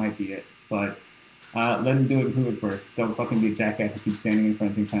it, that might be it. But let him do it and prove it first. Don't fucking be a jackass and keep standing in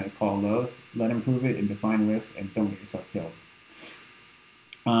front of him trying to call lows. Let him prove it and define risk, and don't get yourself killed.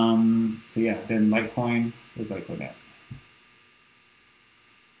 So yeah, then Litecoin, where's Litecoin at?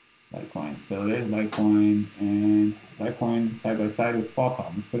 Litecoin. So there's Litecoin and Litecoin side by side with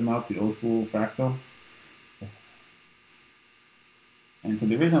Qualcomm. Let's put them out, the old school fractal. And so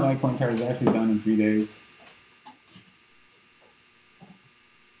the original Litecoin chart is actually done in 3 days.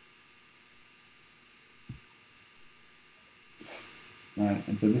 Right,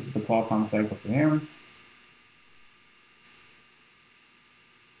 and so this is the Qualcomm cycle for him.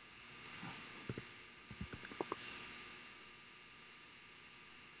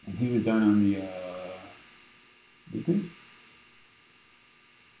 And he was done on the weekly.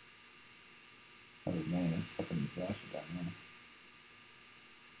 Oh man, that's fucking flash that man.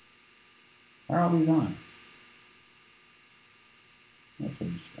 Why are all these on? That's what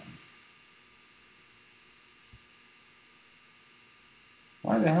it's done.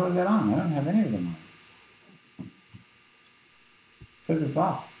 Why the hell is that on? I don't have any of them on. It says it's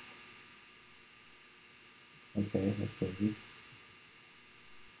off. Okay, that's crazy.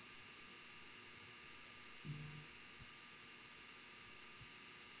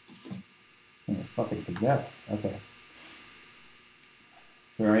 It's fucking possessed. Okay.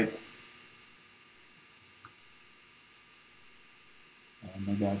 All right. Oh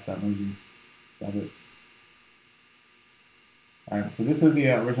my God, stop moving. Got it. All right, so this was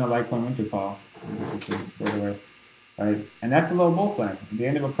the original Litecoin winter call. This is straight away. All right, and that's the low bull flag. At the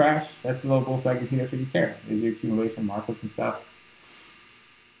end of a crash, that's the low bull flag. You see, that's what you care. There's your accumulation markups and stuff.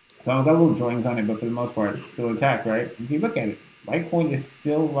 So I've got little joins on it, but for the most part, it's still intact, right? If you look at it, Litecoin is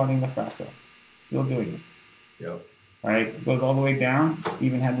still running the fractal, still doing it. Yep. Right, it goes all the way down.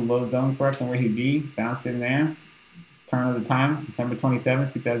 Even had the low zone correct on where he'd be, bounced in there. Turn of the time, December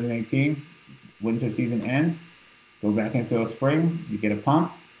 27th, 2018. Winter season ends. Go back into a spring. You get a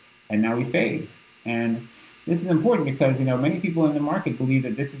pump, and now we fade. And this is important because many people in the market believe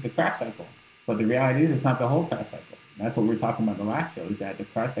that this is the crash cycle, but the reality is it's not the whole crash cycle. That's what we were talking about the last show. Is that the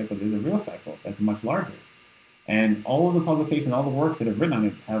crash cycle is a real cycle that's much larger, and all of the publications, all the works that have written on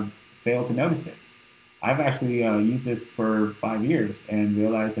it have failed to notice it. I've actually used this for 5 years and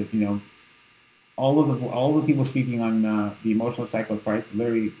realized that all of the people speaking on the emotional cycle of price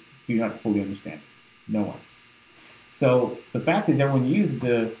literally do not fully understand it. No one. So the fact is, everyone used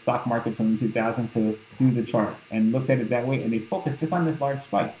the stock market from 2000 to do the chart and looked at it that way, and they focused just on this large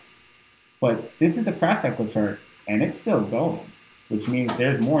spike. But this is the crash cycle chart, and it's still going, which means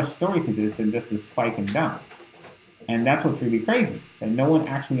there's more story to this than just a spike and down. And that's what's really crazy, that no one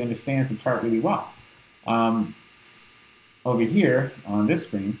actually understands the chart really well. Over here on this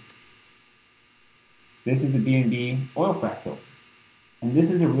screen, this is the BNB oil fractal. And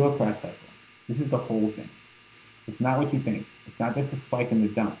this is a real crash cycle. This is the whole thing. It's not what you think. It's not just a spike and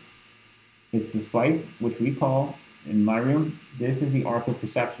the dump. It's the spike, which we call, in my room, this is the arc of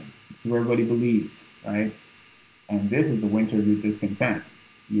perception. This is where everybody believes, right? And this is the winter of your discontent.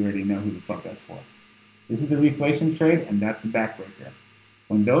 You already know who the fuck that's for. This is the reflation trade, and that's the backbreaker.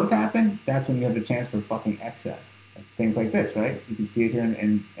 When those happen, that's when you have the chance for fucking excess. Like things like this, right? You can see it here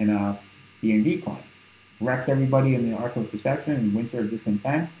in a BNB coin. Wrecks everybody in the arc of perception and winter of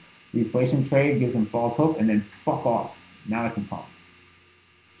discontent. Reflation trade gives them false hope, and then fuck off. Now I can pump.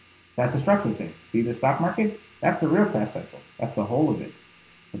 That's a structural thing. See the stock market? That's the real crash cycle. That's the whole of it.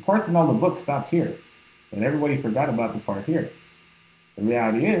 The parts in all the books stopped here, but everybody forgot about the part here. The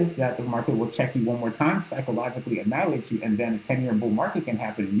reality is that the market will check you one more time, psychologically annihilate you, and then a 10-year bull market can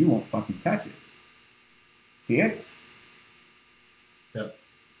happen and you won't fucking touch it. See it? Yep.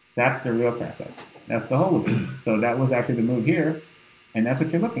 That's the real crash cycle. That's the whole of it. So that was actually the move here, and that's what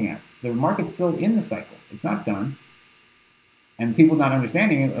you're looking at. The market's still in the cycle. It's not done. And people not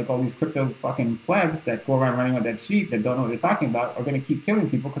understanding it, like all these crypto fucking plebs that go around running with that sheet that don't know what they're talking about, are going to keep killing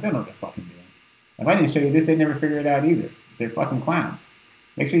people because they don't know what they're fucking doing. If I didn't show you this, they'd never figure it out either. They're fucking clowns.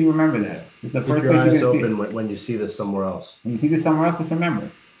 Make sure you remember that. It's the first place you're going to see. Keep your eyes open when you see this somewhere else. When you see this somewhere else, just remember.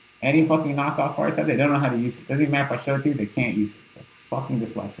 Any fucking knockoff arts out there, they don't know how to use it. Doesn't even matter if I show it to you, they can't use it. They're fucking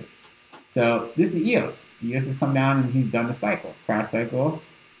dyslexic. So this is EOS. EOS has come down and he's done the cycle. Crash cycle,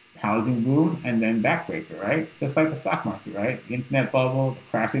 housing boom, and then backbreaker, right? Just like the stock market, right? The internet bubble, the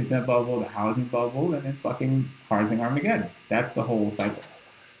crash internet bubble, the housing bubble, and then fucking housing Armageddon. That's the whole cycle.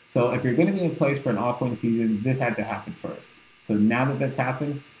 So if you're going to be in place for an altcoin season, this had to happen first. So now that that's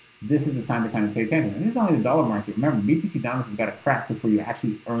happened, this is the time to kind of pay attention. And this is only the dollar market. Remember, BTC dominance has got to crack before you're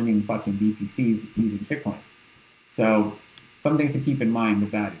actually earning fucking BTCs using shitcoin. So some things to keep in mind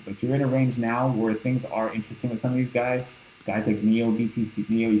about it. But you're in a range now where things are interesting with some of these guys. Guys like Neo, BTC,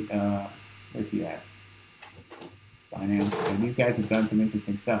 Neo, where's he at? Binance. So these guys have done some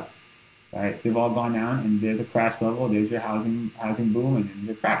interesting stuff. Right? They've all gone down, and there's a crash level. There's your housing boom, and then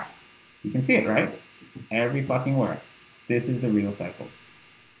your crash. You can see it, right? Every fucking word. This is the real cycle.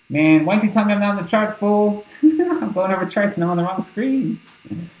 Man, why don't you tell me I'm not on the chart, fool? I'm going over charts and I'm on the wrong screen.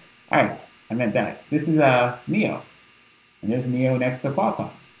 All right, I meant that. This is Neo, and there's Neo next to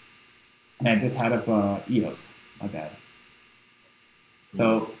Qualcomm. And I just had up EOS. My bad.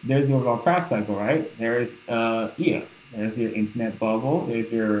 So there's the overall crash cycle, right? There's EOS. There's your internet bubble.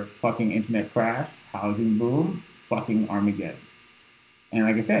 There's your fucking internet crash, housing boom, fucking Armageddon. And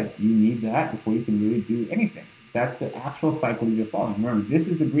like I said, you need that before you can really do anything. That's the actual cycle that you're following. Remember, this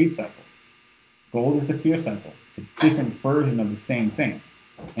is the greed cycle. Gold is the fear cycle. A different version of the same thing.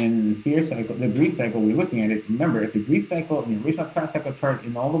 And the fear cycle, the greed cycle, we're looking at it. Remember, if the greed cycle, the original crash cycle chart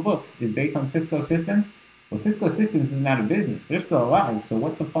in all the books is based on Cisco Systems, well, Cisco Systems is not a business. They're still alive. So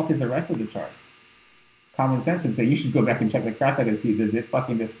what the fuck is the rest of the chart? Common sense would say you should go back and check the crash cycle to see, does it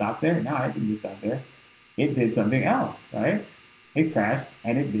fucking just stop there? No, it didn't just stop there. It did something else, right? It crashed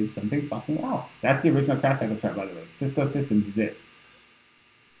and it did something fucking else. That's the original crash cycle chart, by the way. Cisco Systems is it.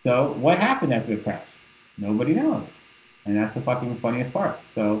 So what happened after the crash? Nobody knows. And that's the fucking funniest part.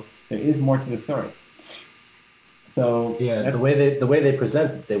 So there is more to the story. So yeah, the way they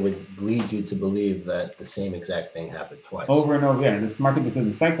present it, they would lead you to believe that the same exact thing happened twice. Over and over, yeah. This market just does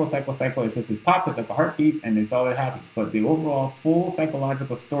a cycle. It's just this pop, it's like a heartbeat, and it's all that happens. But the overall full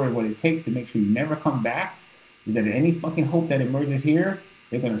psychological story, what it takes to make sure you never come back, is that any fucking hope that emerges here,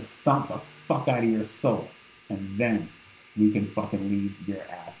 they're gonna stomp the fuck out of your soul, and then we can fucking leave your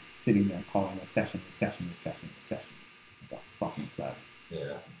ass sitting there calling a session. Like a fucking club.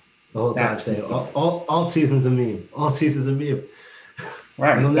 Yeah. The whole time saying, all seasons a meme. All seasons a meme.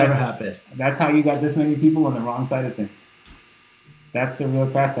 Right. It'll never happen. That's how you got this many people on the wrong side of things. That's the real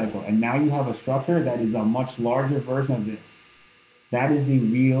crash cycle. And now you have a structure that is a much larger version of this. That is the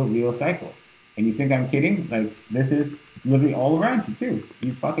real cycle. And you think I'm kidding? Like, this is literally all around you, too.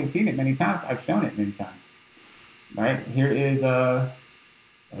 You've fucking seen it many times. I've shown it many times. Right? Here is, oh,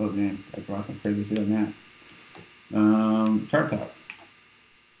 man. I brought some crazy shit on that. Chart top.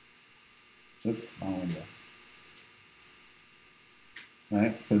 Oops, wrong window.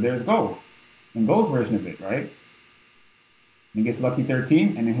 Right? So there's gold. And gold's version of it, right? He gets lucky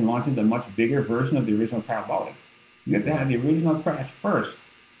 13, and then he launches a much bigger version of the original parabolic. You have to have the original crash first,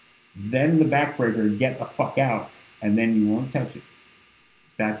 then the backbreaker, get the fuck out, and then you won't touch it.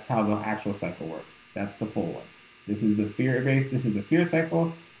 That's how the actual cycle works. That's the full one. This is the fear base, this is the fear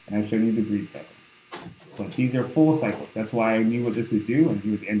cycle, and I've shown you the greed cycle. But these are full cycles. That's why I knew what this would do, and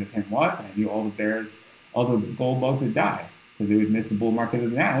knew what the end of him was, and I knew all the bears, all the gold bugs would die, because they would miss the bull market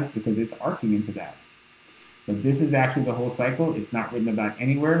of the NAS, because it's arcing into that. But this is actually the whole cycle. It's not written about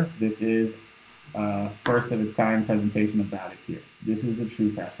anywhere. This is first of its kind presentation about it here. This is the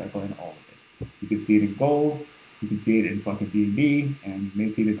true crash cycle in all of it. You can see it in gold, you can see it in fucking BNB, and you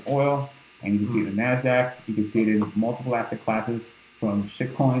may see it in oil, and you can see it in NASDAQ, you can see it in multiple asset classes, from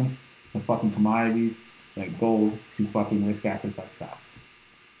shitcoins to fucking commodities like gold to fucking risk assets like stocks.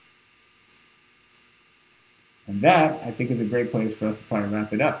 And that, I think, is a great place for us to probably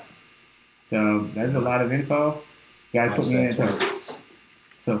wrap it up. So there's a lot of info. You guys put me in it.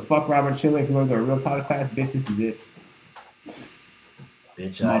 So fuck Robert Schiller. If you want to go to a real college class, bitch, this is it.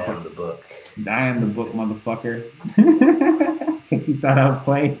 Bitch, I am the book. I am the book, motherfucker. In case you thought I was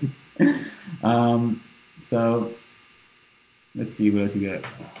playing. So let's see what else you got.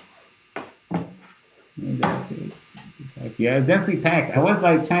 Yeah, it's definitely packed. I was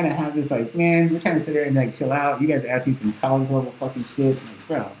like trying to have this like, man, we're trying to sit there and like chill out. You guys asked me some college level fucking shit. Like,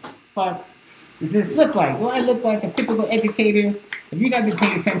 bro, fuck. Does this look like? Do I look like a typical educator? If you guys been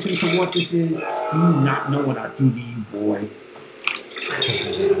paying attention to what this is, do you not know what I do to you, boy?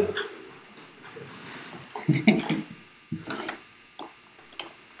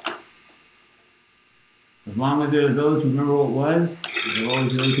 As long as there are those who remember what it was, there are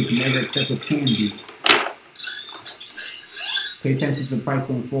always those who can never accept what can be. Pay attention to the price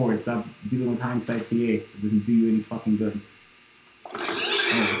going forward. Stop dealing with hindsight TA. It doesn't do you any fucking good.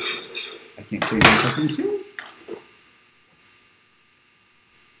 Oh, I can't say that fucking shit.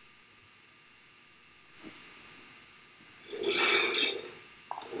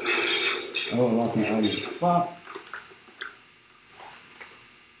 Oh, I lost my audio. Fuck.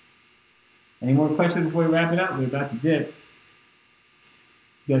 Any more questions before we wrap it up? We're about to dip.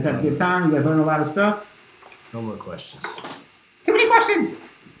 You guys have a good time? You guys learn a lot of stuff? No more questions. Too many questions!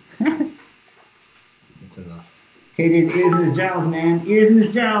 That's enough. KJ's ears in his jowls, man. Ears in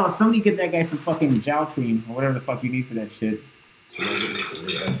his jowls. Somebody get that guy some fucking jowl cream or whatever the fuck you need for that shit. Somebody get me some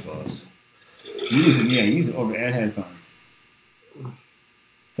new headphones. Use it over air headphones.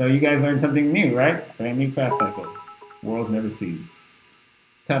 So you guys learned something new, right? Brand new CrashCycle. World's never seen.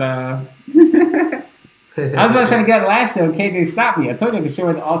 Ta-da! I was about to try to get a last show. KJ stopped me. I told you I could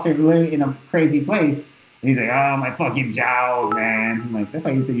show the altar literally in a crazy place. And he's like, oh, my fucking jowls, man. I'm like, that's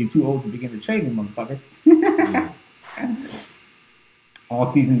why you said you're too old to begin to trade them, motherfucker.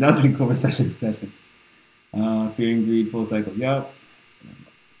 All season does recover session to session. Fear and greed, full cycle. Yup.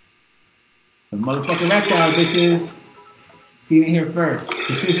 The motherfucking RektHour, bitches. Seen it here first.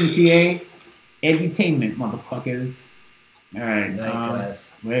 Precision TA, edutainment, motherfuckers. All right.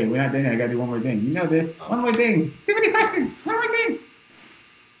 Wait, we're not done yet. I gotta do one more thing. You know this. One more thing. Too many questions. One more thing.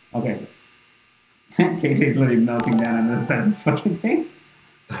 Okay. KJ's literally melting down on the other side of this fucking thing.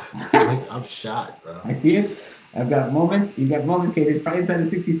 I'm shot, bro. I see it. I've got moments. You've got moments, Kate. It's probably inside of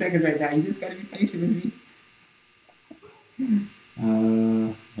 60 seconds right now. You just gotta be patient with me.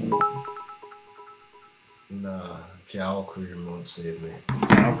 Hold on. Nah, jowl cream won't save me.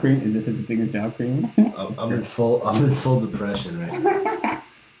 Jowl cream? Is there such a thing as jowl cream? I'm in full depression right now.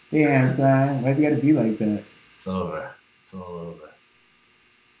 Damn, son. Why'd you gotta be like that? It's over. It's all over.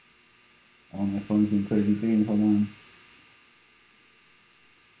 Oh, my phone's doing crazy things. Hold on.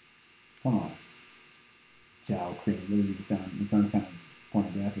 Come on. Jowl cream. What does it sound? It sounds kind of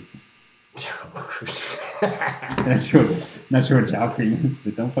pornographic. Not sure what jowl cream is,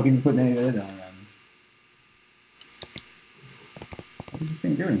 but don't fucking be putting any of that on around me. What is this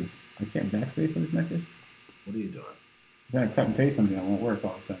thing doing? I can't backspace on this message? What are you doing? I'm trying to cut and paste something that won't work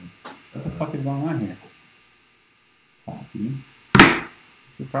all of a sudden. What the fuck is going on here? Copy.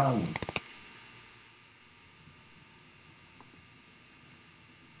 What's the problem?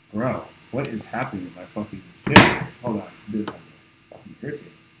 Bro, what is happening with my fucking shit? Hold on. Do it like that. Fucking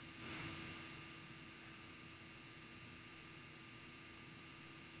irritating.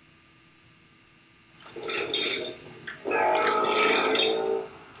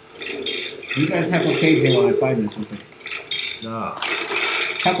 You guys heckle KJ while I find this real quick. No.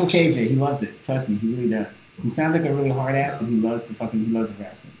 Heckle KJ, he loves it. Trust me, he really does. He sounds like a really hard ass, but he loves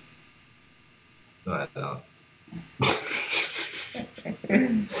harassment. No, I don't.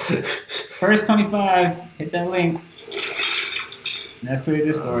 First 25, hit that link. And that's for your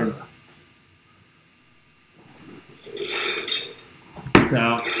Discord.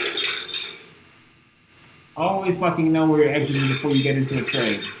 So, always fucking know where you're exiting before you get into a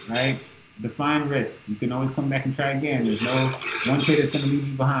trade, right? Define risk. You can always come back and try again. There's no one trade that's going to leave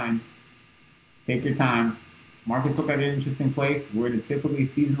you behind. Take your time. Markets look like an interesting place. We're the typically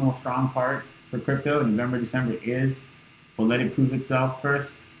seasonal strong part for crypto. November, December is. But let it prove itself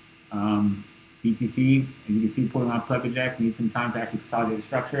first. BTC, as you can see, pulling off Cleverjack, needs some time to actually consolidate the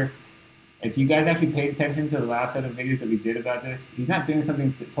structure. If you guys actually paid attention to the last set of videos that we did about this, he's not doing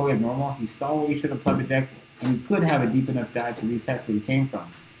something totally abnormal. He stalled where he should have Cleverjack, and he could have a deep enough dive to retest where he came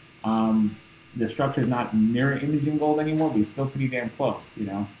from. The structure is not mirror imaging gold anymore, but he's still pretty damn close, you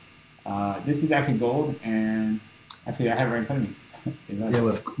know. This is actually gold, and actually I have it right in front of me. Yeah,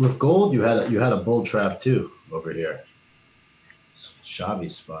 with gold, you had a bull trap too over here. Shabby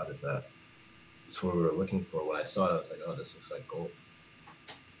spot is that. That's what we were looking for. When I saw it, I was like, oh, this looks like gold.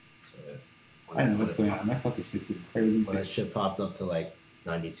 So, yeah, I don't know what's going on. My fucking shit's getting crazy. When that shit popped up to like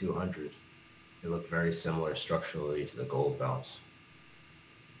 9,200, it looked very similar structurally to the gold bounce.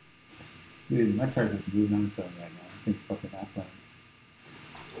 Dude, my chart is moving on something right now. I think fucking not playing.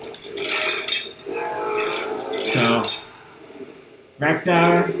 So,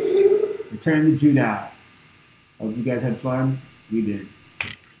 RektHour, return to Jewdi. Hope you guys had fun. We did.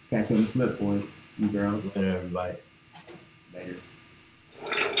 Catch you on the flip, boys and girls. Later, everybody. Later.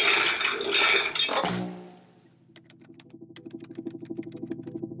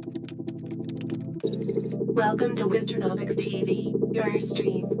 Welcome to Winternomics.eth. Your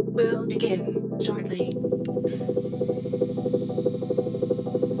stream will begin shortly.